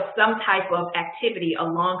or some type of activity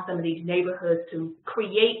along some of these neighborhoods to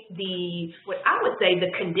create what I would say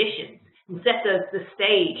the conditions and set the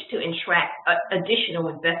stage to attract additional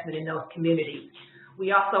investment in those communities.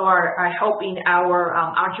 We also are helping our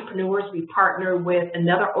entrepreneurs. We partner with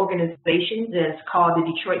another organization that is called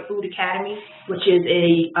the Detroit Food Academy, which is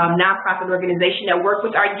a nonprofit organization that works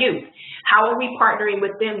with our youth. How are we partnering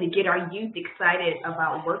with them to get our youth excited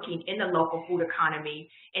about working in the local food economy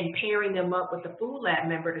and pairing them up with a FoodLab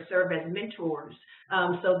member to serve as mentors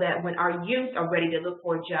so that when our youth are ready to look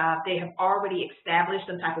for a job, they have already established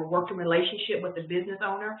some type of working relationship with the business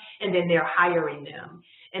owner, and then they're hiring them.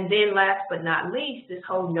 And then last but not least, this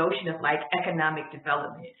whole notion of like economic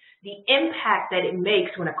development, the impact that it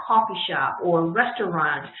makes when a coffee shop or a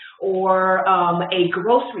restaurant or a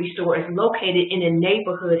grocery store is located in a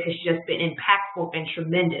neighborhood has just been impactful and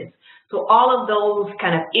tremendous. So all of those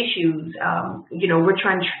kind of issues, we're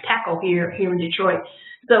trying to tackle here in Detroit.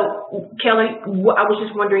 So Kelly, I was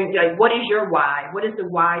just wondering, like, what is your why? What is the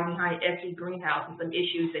why behind SE Greenhouse and some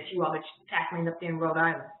issues that you all are tackling up there in Rhode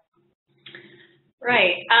Island?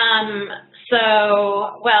 Right.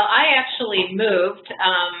 Well, I actually moved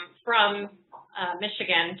from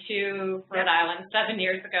Michigan to Rhode Island 7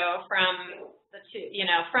 years ago from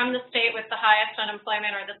the state with the highest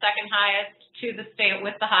unemployment or the second highest to the state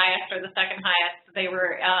with the highest or the second highest. They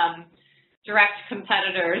were direct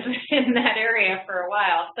competitors in that area for a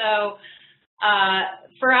while. So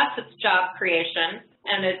for us, it's job creation,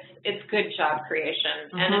 and it's good job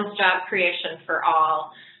creation, and it's job creation for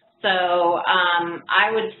all. So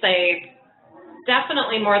I would say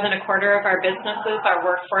definitely more than a quarter of our businesses are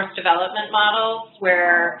workforce development models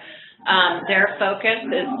where their focus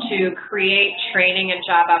is to create training and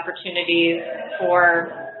job opportunities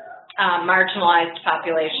for marginalized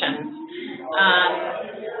populations.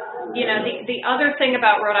 The other thing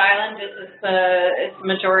about Rhode Island is it's a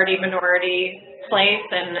majority-minority place,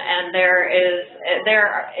 and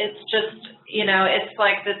it's just, it's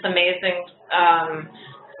like this amazing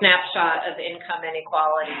snapshot of income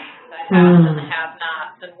inequality, the haves and the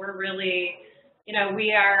have-nots, and we're really,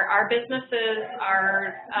 our businesses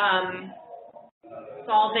are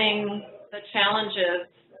solving the challenges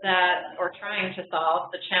or trying to solve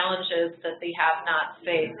the challenges that the have-nots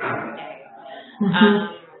face every day.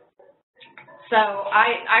 So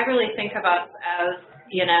I really think of us as,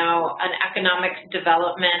 you know, an economic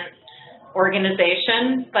development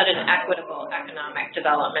organization, but an equitable economic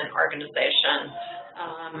development organization.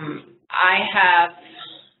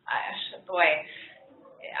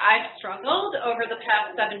 I've struggled over the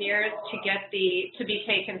past 7 years to be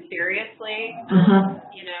taken seriously.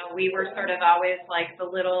 You know, we were sort of always like the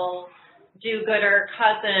little do-gooder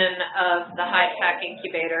cousin of the high-tech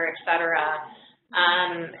incubator, et cetera.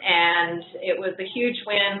 And it was a huge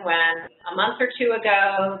win when a month or two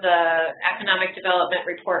ago the economic development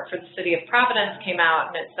report for the city of Providence came out,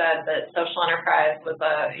 and it said that social enterprise was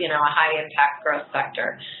a high-impact growth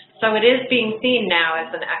sector. So it is being seen now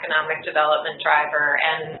as an economic development driver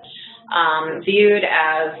and viewed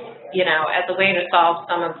as, you know, as a way to solve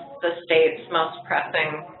some of the state's most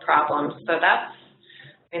pressing problems. So that's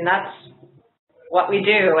what we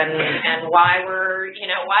do and why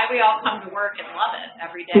why we all come to work and love it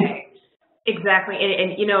every day. Exactly,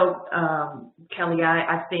 and you know, Kelly,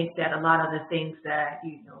 I think that a lot of the things that,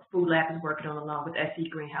 you know, FoodLab is working on along with SE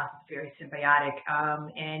Greenhouse is very symbiotic.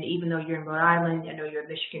 And even though you're in Rhode Island, I know you're a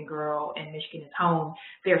Michigan girl and Michigan is home,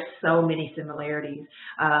 there's so many similarities.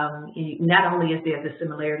 Not only is there the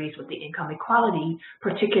similarities with the income equality,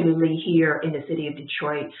 particularly here in the city of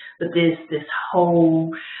Detroit, but this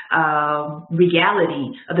whole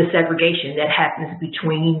reality of the segregation that happens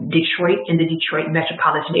between Detroit and the Detroit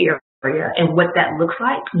metropolitan area. And what that looks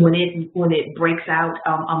like when it breaks out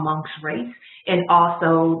amongst race, and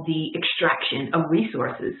also the extraction of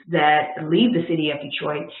resources that leave the city of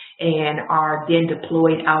Detroit and are then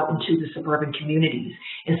deployed out into the suburban communities.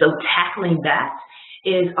 And so tackling that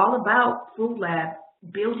is all about FoodLab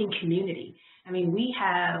building community. I mean, we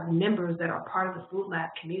have members that are part of the FoodLab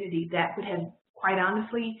community that would have, quite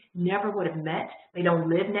honestly, never would have met. They don't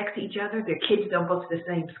live next to each other. Their kids don't go to the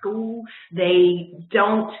same school. They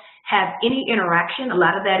don't have any interaction. A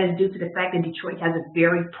lot of that is due to the fact that Detroit has a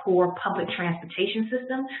very poor public transportation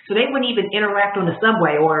system. So they wouldn't even interact on the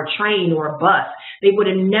subway or a train or a bus. They would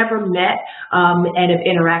have never met and have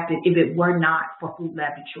interacted if it were not for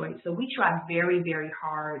FoodLab Detroit. So we try very, very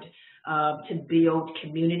hard to build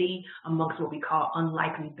community amongst what we call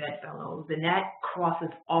unlikely bedfellows. And that crosses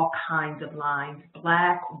all kinds of lines: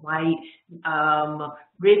 black, white,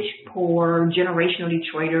 rich, poor, generational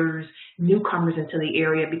Detroiters, newcomers into the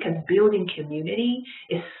area, because building community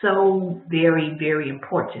is so very, very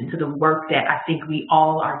important to the work that I think we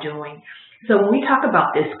all are doing. So when we talk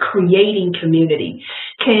about this, creating community,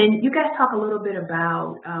 can you guys talk a little bit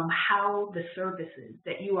about how the services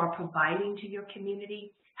that you are providing to your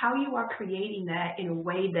community, how you are creating that in a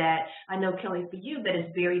way that, I know, Kelly, for you, that is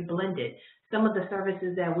very blended. Some of the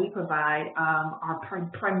services that we provide are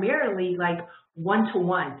primarily like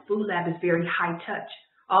one-to-one. FoodLab is very high touch.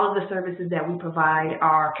 All of the services that we provide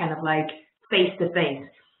are kind of like face-to-face.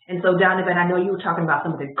 And so, Donovan, I know you were talking about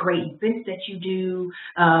some of the great events that you do.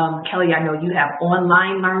 Kelly, I know you have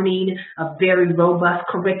online learning, a very robust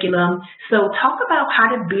curriculum. So talk about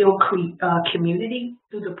how to build community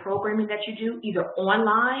through the programming that you do, either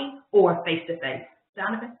online or face-to-face.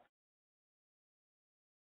 Donovan?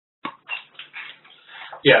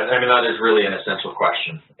 Yeah, I mean, that is really an essential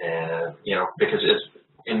question, you know, because it's,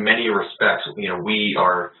 in many respects, you know, we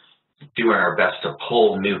are doing our best to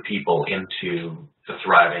pull new people into the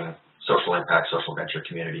thriving social impact, social venture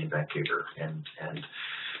community in Vancouver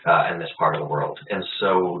and this part of the world. And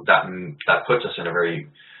so that puts us in a very,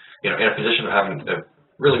 you know, in a position of having,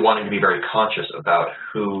 really wanting to be very conscious about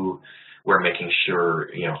who we're making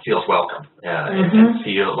sure, you know, feels welcome and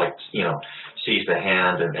feel like, you know, sees the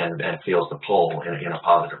hand and feels the pull in a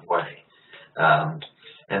positive way.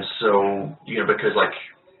 And so, you know, because like,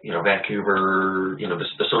 you know, Vancouver, you know,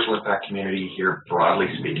 the social impact community here, broadly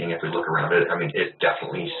speaking, if we look around it, I mean, it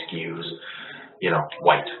definitely skews, you know,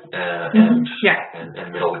 white and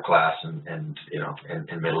middle class and you know,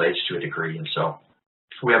 and middle aged to a degree. And so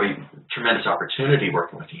we have a tremendous opportunity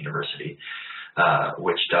working with the university,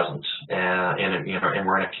 which doesn't. And you know, and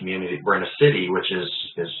we're in a community, we're in a city which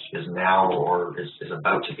is now or is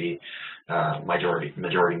about to be majority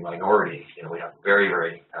minority. You know, we have very,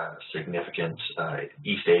 very significant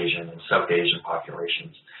East Asian and South Asian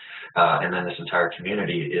populations, and then this entire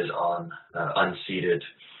community is on unceded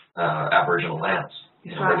Aboriginal lands.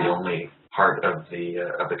 You know, we're the only part of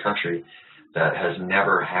the country that has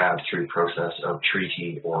never had, through process of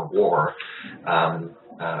treaty or war,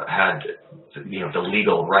 had, you know, the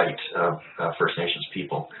legal right of First Nations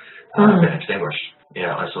people been extinguished. You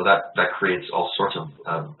know, and so that creates all sorts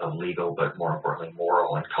of legal, but more importantly,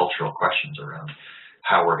 moral and cultural questions around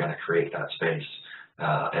how we're going to create that space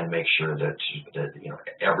and make sure that you know,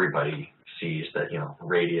 everybody sees that, you know,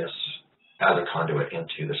 Radius as a conduit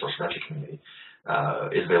into the social venture community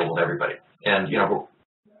is available to everybody. And,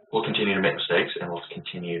 we'll continue to make mistakes, and we'll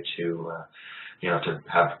continue to, to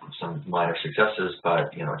have some minor successes, but,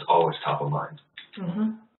 it's always top of mind.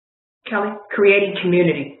 Mm-hmm. Kelly, creating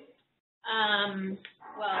community.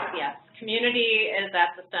 Well, yes, community is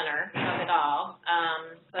at the center of it all.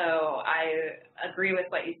 So I agree with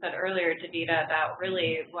what you said earlier, Devita, about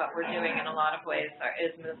really what we're doing in a lot of ways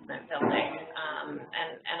is movement building.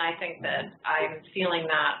 And I think that I'm feeling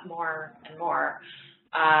that more and more.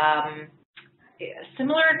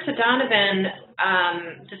 Similar to Donovan,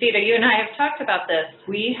 Devita, you and I have talked about this.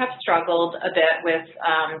 We have struggled a bit with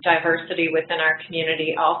diversity within our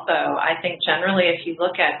community also. I think generally if you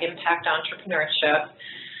look at impact entrepreneurship,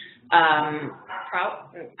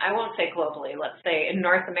 I won't say globally, let's say in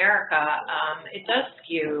North America, it does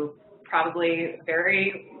skew probably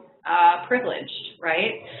very privileged,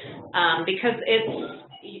 right? Because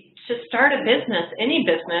to start a business, any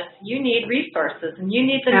business, you need resources and you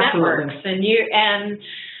need the networks, and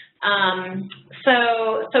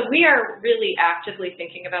so we are really actively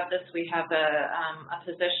thinking about this. We have a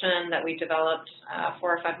position that we developed 4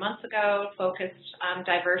 or 5 months ago focused on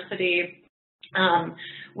diversity.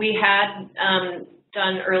 We had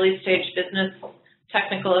done early stage business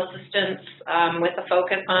technical assistance with a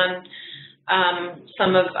focus on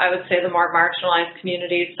some of, I would say, the more marginalized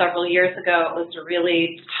communities several years ago. It was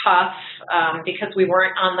really tough because we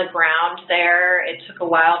weren't on the ground there. It took a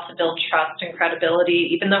while to build trust and credibility,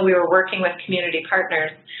 even though we were working with community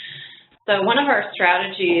partners. So one of our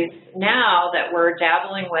strategies now that we're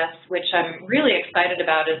dabbling with, which I'm really excited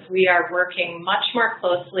about, is we are working much more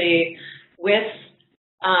closely with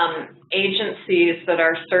agencies that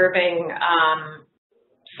are serving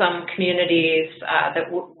some communities that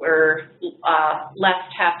we're less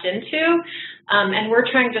tapped into, and we're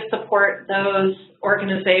trying to support those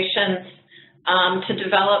organizations to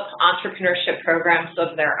develop entrepreneurship programs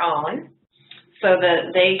of their own so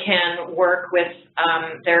that they can work with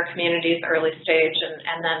their communities early stage,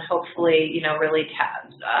 and then hopefully, really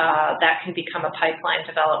that can become a pipeline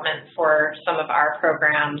development for some of our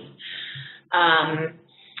programs.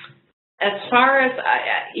 As far as,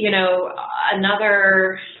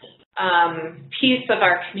 another piece of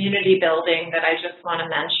our community building that I just want to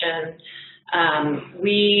mention,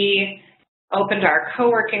 we opened our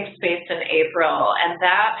co-working space in April, and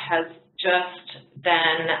that has just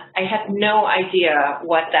been, I had no idea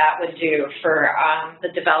what that would do for the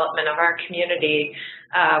development of our community.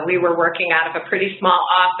 We were working out of a pretty small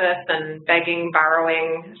office and begging,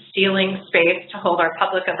 borrowing, stealing space to hold our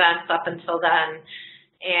public events up until then.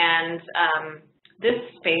 And this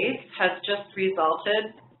space has just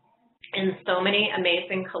resulted in so many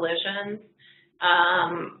amazing collisions.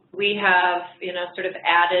 We have, sort of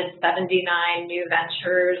added 79 new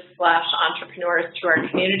ventures / entrepreneurs to our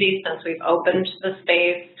community since we've opened the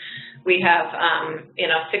space. We have,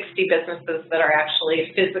 60 businesses that are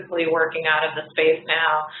actually physically working out of the space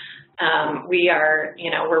now. We are,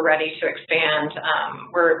 we're ready to expand.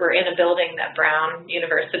 We're in a building that Brown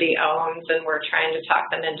University owns, and we're trying to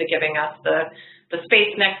talk them into giving us the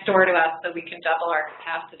space next door to us so we can double our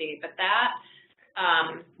capacity. But that,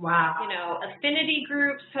 wow. Affinity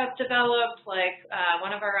groups have developed. Like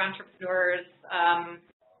one of our entrepreneurs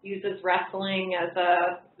uses wrestling as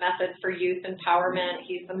a method for youth empowerment.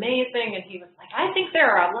 He's amazing, and he was like, I think there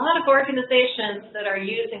are a lot of organizations that are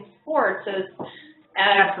using sports as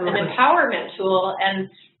an empowerment tool, and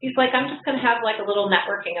he's like, I'm just going to have like a little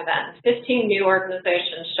networking event. 15 new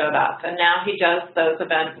organizations showed up, and now he does those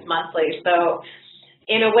events monthly. So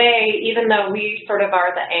in a way, even though we sort of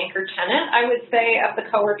are the anchor tenant, I would say, of the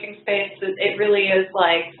co-working space, it really is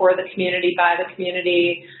like for the community, by the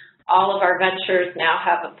community. All of our ventures now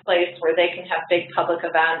have a place where they can have big public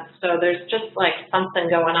events. So there's just like something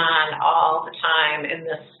going on all the time in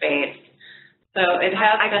this space. So it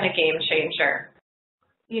has been a game changer.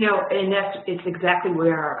 And it's exactly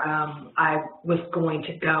where I was going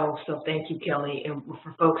to go. So thank you, Kelly. And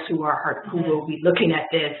for folks who will be looking at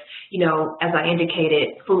this, as I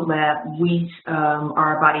indicated, FoodLab, we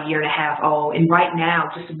are about 1.5 years old. And right now,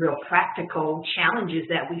 just some real practical challenges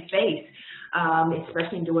that we face,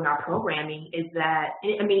 especially in doing our programming, is that,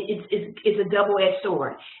 it's a double-edged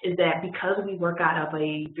sword, is that because we work out of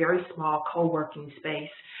a very small co-working space,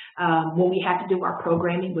 when we have to do our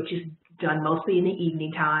programming, which is done mostly in the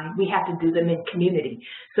evening time, we have to do them in community.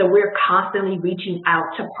 So we're constantly reaching out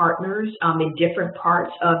to partners in different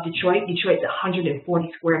parts of Detroit. Detroit's 140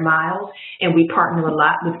 square miles, and we partner a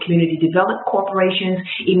lot with community development corporations.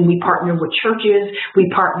 Even we partner with churches. We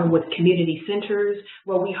partner with community centers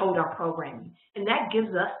where we hold our programming. And that gives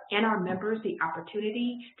us and our members the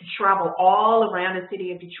opportunity to travel all around the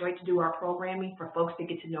city of Detroit to do our programming, for folks to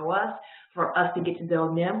get to know us, for us to get to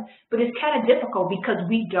know them. But it's kind of difficult because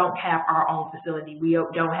we don't have our own facility. We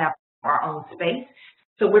don't have our own space.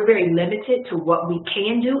 So we're very limited to what we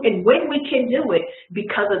can do and when we can do it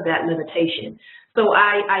because of that limitation. So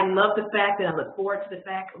I love the fact, and I look forward to the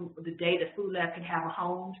fact the day that FoodLab can have a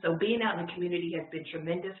home. So being out in the community has been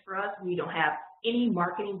tremendous for us. We don't have any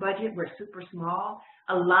marketing budget. We're super small.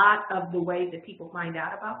 A lot of the ways that people find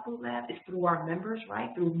out about FoodLab is through our members, right,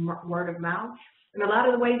 through word of mouth. And a lot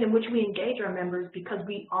of the ways in which we engage our members, because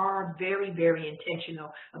we are very, very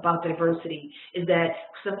intentional about diversity, is that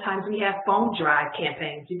sometimes we have phone drive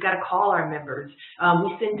campaigns. We've got to call our members.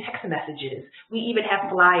 We send text messages. We even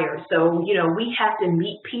have flyers. So, you know, we have to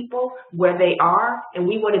meet people where they are, and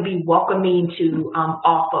we want to be welcoming to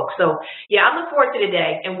all folks. So, yeah, I look forward to the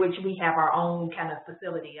day in which we have our own kind of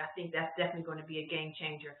facility. I think that's definitely going to be a game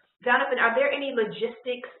changer. Donovan, are there any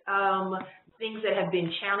logistics things that have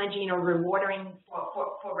been challenging or rewarding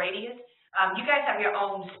for Radius? You guys have your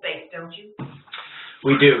own space, don't you?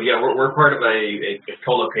 We do, yeah. We're part of a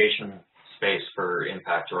co-location space for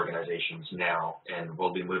impact organizations now, and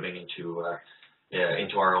we'll be moving into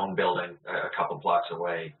our own building a couple blocks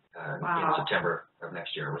away in September of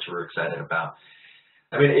next year, which we're excited about.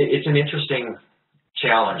 I mean, it's an interesting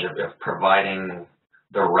challenge of providing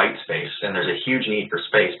the right space, and there's a huge need for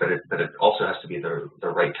space, but it also has to be the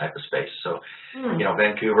right type of space. So, you know,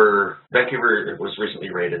 Vancouver was recently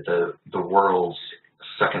rated the world's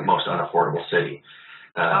second most unaffordable city,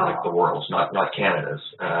 like the world's, not Canada's,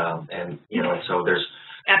 and you know, and so there's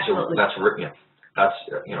absolutely that's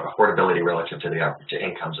affordability relative to the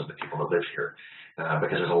incomes of the people that live here,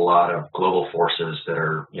 because there's a lot of global forces that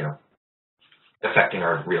are affecting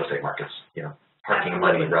our real estate markets, parking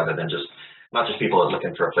money rather than not just people that are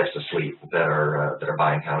looking for a place to sleep that are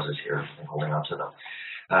buying houses here and holding on to them.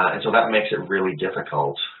 And so that makes it really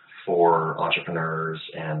difficult for entrepreneurs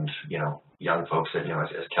and, young folks that,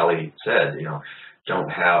 as Kelly said, don't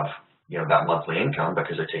have, that monthly income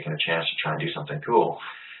because they're taking a chance to try and do something cool.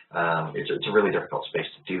 It's a really difficult space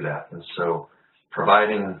to do that. And so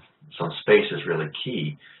providing some space is really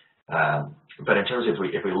key. But in terms of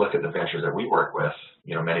if we look at the ventures that we work with,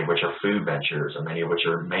 many of which are food ventures, or many of which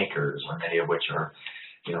are makers, or many of which are,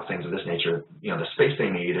 things of this nature, the space they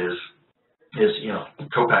need is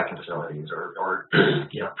co-packing facilities or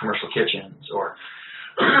commercial kitchens or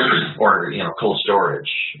cold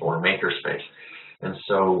storage or maker space. And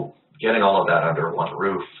so getting all of that under one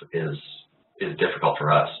roof is difficult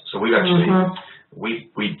for us. So we've actually,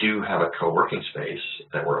 we do have a co-working space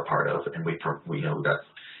that we're a part of, and we've got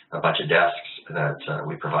a bunch of desks that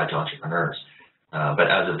we provide to entrepreneurs.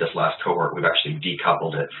 But as of this last cohort, we've actually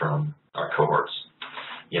decoupled it from our cohorts,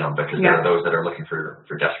 because there are those that are looking for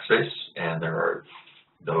desk space, and there are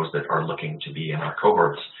those that are looking to be in our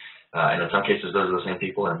cohorts. And in some cases, those are the same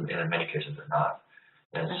people, and in many cases, they're not.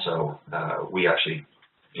 And so we actually,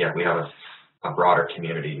 we have a broader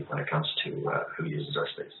community when it comes to who uses our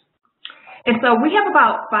space. And so we have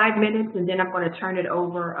about 5 minutes, and then I'm going to turn it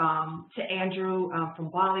over to Andrew from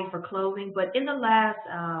BALLE for closing. But in the last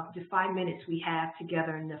just 5 minutes we have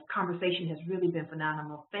together, and the conversation has really been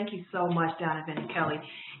phenomenal. Thank you so much, Donovan and Kelly.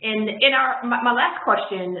 And in my last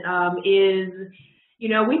question is,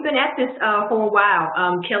 we've been at this for a while.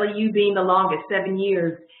 Kelly, you being the longest, 7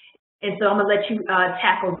 years. And so I'm going to let you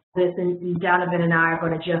tackle this, and Donovan and I are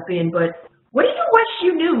going to jump in. But what do you wish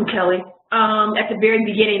you knew, Kelly, at the very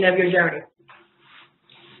beginning of your journey?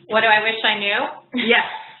 What do I wish I knew? Yes.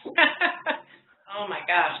 Oh my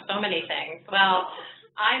gosh, so many things. Well,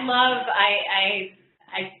 I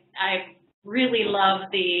really love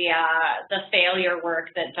the failure work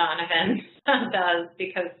that Donovan does,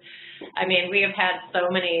 because I mean, we have had so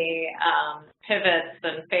many pivots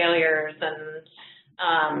and failures and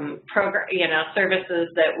services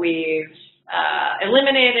that we've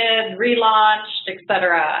eliminated, relaunched,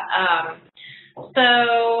 etc.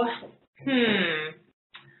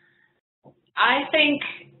 I think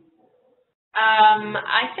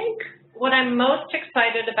what I'm most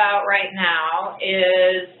excited about right now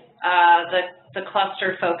is the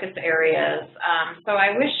cluster focus areas. So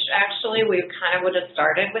I wish actually we kind of would have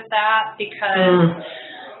started with that, because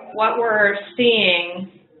what we're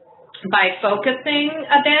seeing by focusing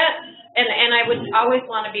a bit, and I would always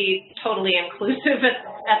want to be totally inclusive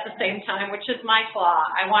at the same time, which is my flaw.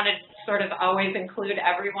 I want to sort of always include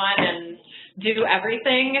everyone and do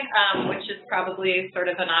everything, which is probably sort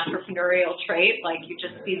of an entrepreneurial trait, like you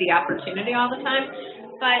just see the opportunity all the time.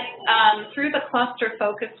 But through the cluster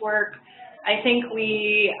focus work, I think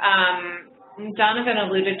we Donovan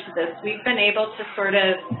alluded to this. We've been able to sort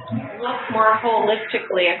of look more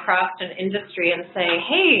holistically across an industry and say,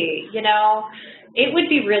 hey, you know, it would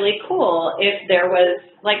be really cool if there was,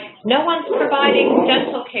 like, no one's providing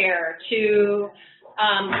dental care to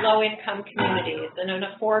low-income communities in an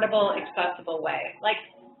affordable, accessible way. Like,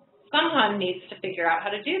 someone needs to figure out how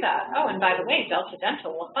to do that. Oh, and by the way, Delta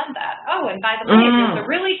Dental will fund that. Oh, and by the way, there's a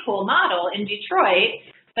really cool model in Detroit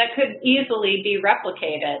that could easily be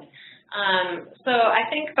replicated. So I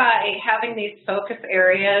think by having these focus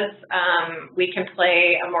areas, we can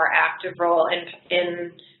play a more active role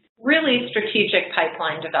in really strategic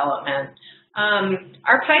pipeline development.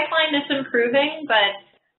 Our pipeline is improving, but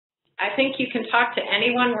I think you can talk to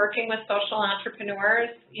anyone working with social entrepreneurs.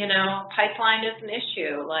 You know, pipeline is an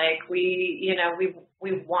issue. Like, we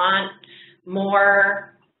want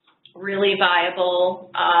more really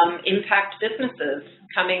viable impact businesses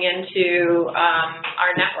coming into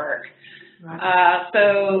our network. Right.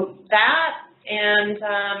 So that and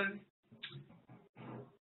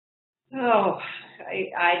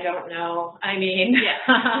I don't know. I mean,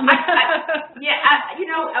 you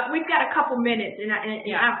know, we've got a couple minutes, and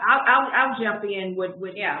I'll jump in with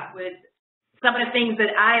some of the things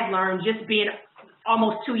that I've learned just being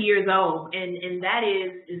almost 2 years old, and that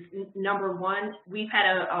is number one, we've had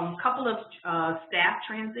a couple of staff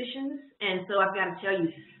transitions, and so I've got to tell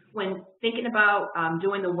you, when thinking about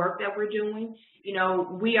doing the work that we're doing, you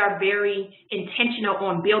know, we are very intentional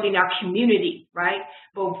on building our community, right?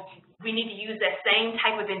 But we need to use that same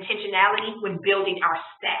type of intentionality when building our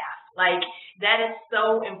staff. Like, that is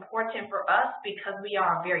so important for us because we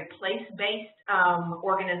are a very place-based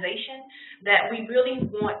organization that we really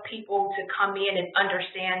want people to come in and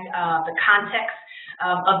understand the context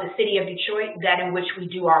of the city of Detroit, that in which we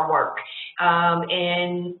do our work.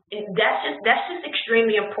 And that's just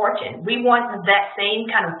extremely important. We want that same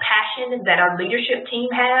kind of passion that our leadership team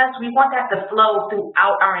has. We want that to flow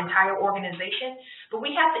throughout our entire organization, but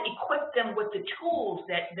we have to equip them with the tools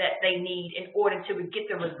that they need in order to get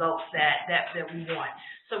the results that we want.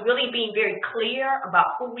 So really being very clear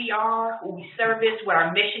about who we are, who we service, what our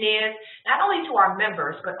mission is, not only to our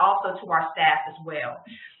members, but also to our staff as well.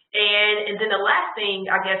 And then the last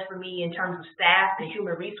thing, I guess, for me in terms of staff and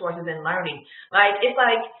human resources and learning, it's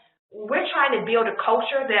like we're trying to build a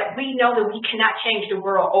culture that we know that we cannot change the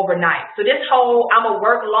world overnight. So this whole, I'm going to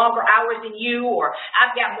work longer hours than you, or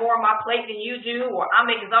I've got more on my plate than you do, or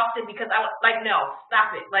I'm exhausted because no,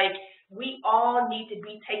 stop it. Like, we all need to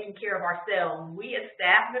be taking care of ourselves. We as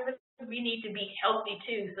staff members, we need to be healthy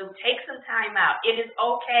too. So take some time out. It is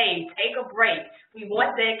okay. Take a break. We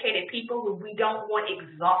want dedicated people, but we don't want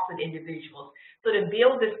exhausted individuals. So to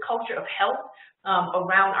build this culture of health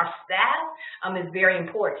around our staff is very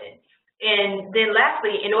important. And then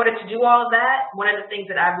lastly, in order to do all of that, one of the things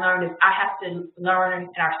that I've learned is I have to learn, and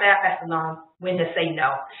our staff has to learn when to say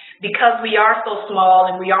no. Because we are so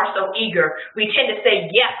small and we are so eager, we tend to say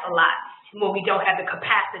yes a lot when we don't have the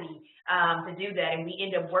capacity to do that, and we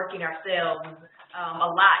end up working ourselves a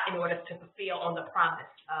lot in order to fulfill on the promise.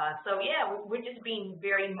 So yeah, we're just being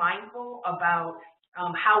very mindful about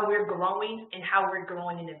how we're growing and how we're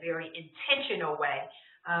growing in a very intentional way.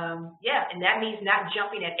 And that means not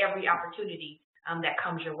jumping at every opportunity that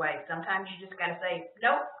comes your way. Sometimes you just got to say,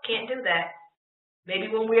 nope, can't do that.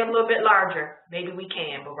 Maybe when we're a little bit larger, maybe we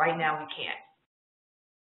can, but right now we can't.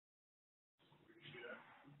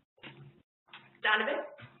 Donovan?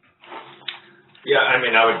 Yeah, I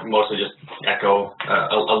mean, I would mostly just echo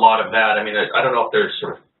a lot of that. I mean, I don't know if there's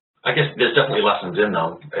sort of, I guess there's definitely lessons in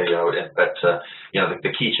them, but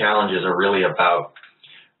the key challenges are really about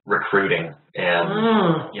recruiting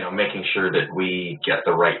and making sure that we get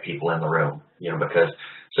the right people in the room. Because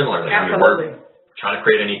similarly, I mean, we're trying to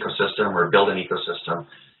create an ecosystem or build an ecosystem,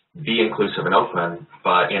 be inclusive and open,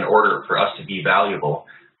 but in order for us to be valuable,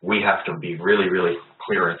 we have to be really, really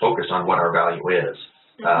clear and focused on what our value is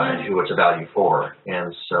and who it's a value for.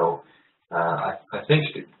 And so I think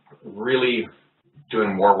really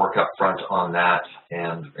doing more work up front on that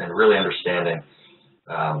and really understanding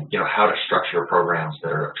how to structure programs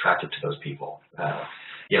that are attractive to those people.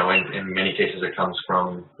 In many cases it comes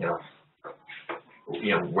from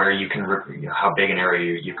where you can how big an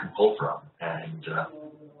area you can pull from. And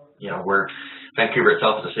Vancouver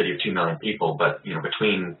itself is a city of 2 million people, but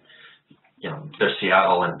between there's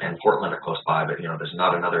Seattle and Portland are close by, but there's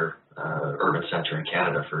not another urban center in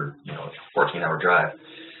Canada for a 14-hour drive.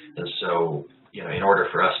 And so in order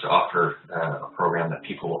for us to offer a program that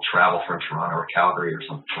people will travel from Toronto or Calgary or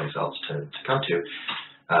someplace else to come to,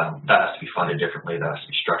 that has to be funded differently, that has to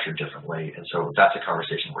be structured differently. And so that's a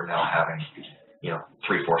conversation we're now having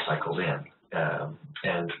 3-4 cycles in.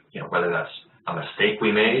 And whether that's a mistake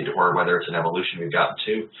we made or whether it's an evolution we've gotten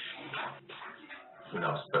to. Who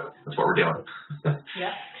knows? But that's what we're doing.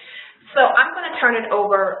 Yeah. So I'm going to turn it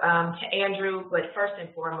over to Andrew, but first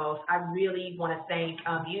and foremost, I really want to thank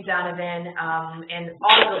you, Donovan, and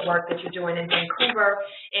all the good work that you're doing in Vancouver.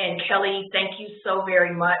 And Kelly, thank you so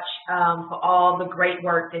very much for all the great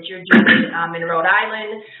work that you're doing in Rhode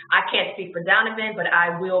Island. I can't speak for Donovan, but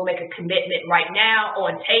I will make a commitment right now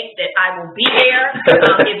on tape that I will be there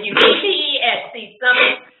if you need me at Seed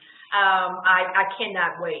Summit. I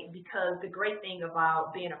cannot wait, because the great thing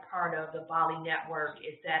about being a part of the BALLE network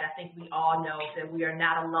is that I think we all know that we are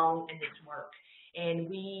not alone in this work. And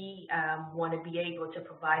we want to be able to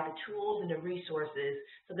provide the tools and the resources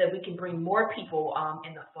so that we can bring more people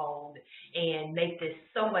in the fold and make this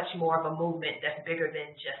so much more of a movement that's bigger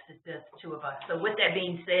than just the two of us. So with that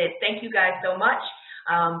being said, thank you guys so much.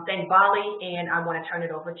 Thank BALLE, and I want to turn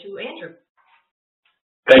it over to Andrew.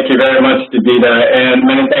 Thank you very much, Devita, and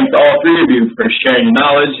many thanks to all three of you for sharing your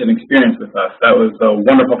knowledge and experience with us. That was a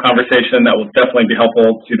wonderful conversation that will definitely be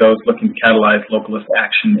helpful to those looking to catalyze localist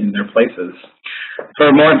action in their places.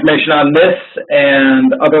 For more information on this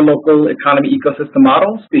and other local economy ecosystem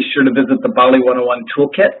models, be sure to visit the BALLE 101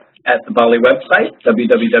 Toolkit at the BALLE website,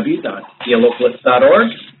 www.bealocalist.org.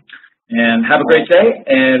 And have a great day,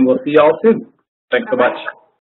 and we'll see you all soon. Thanks so much.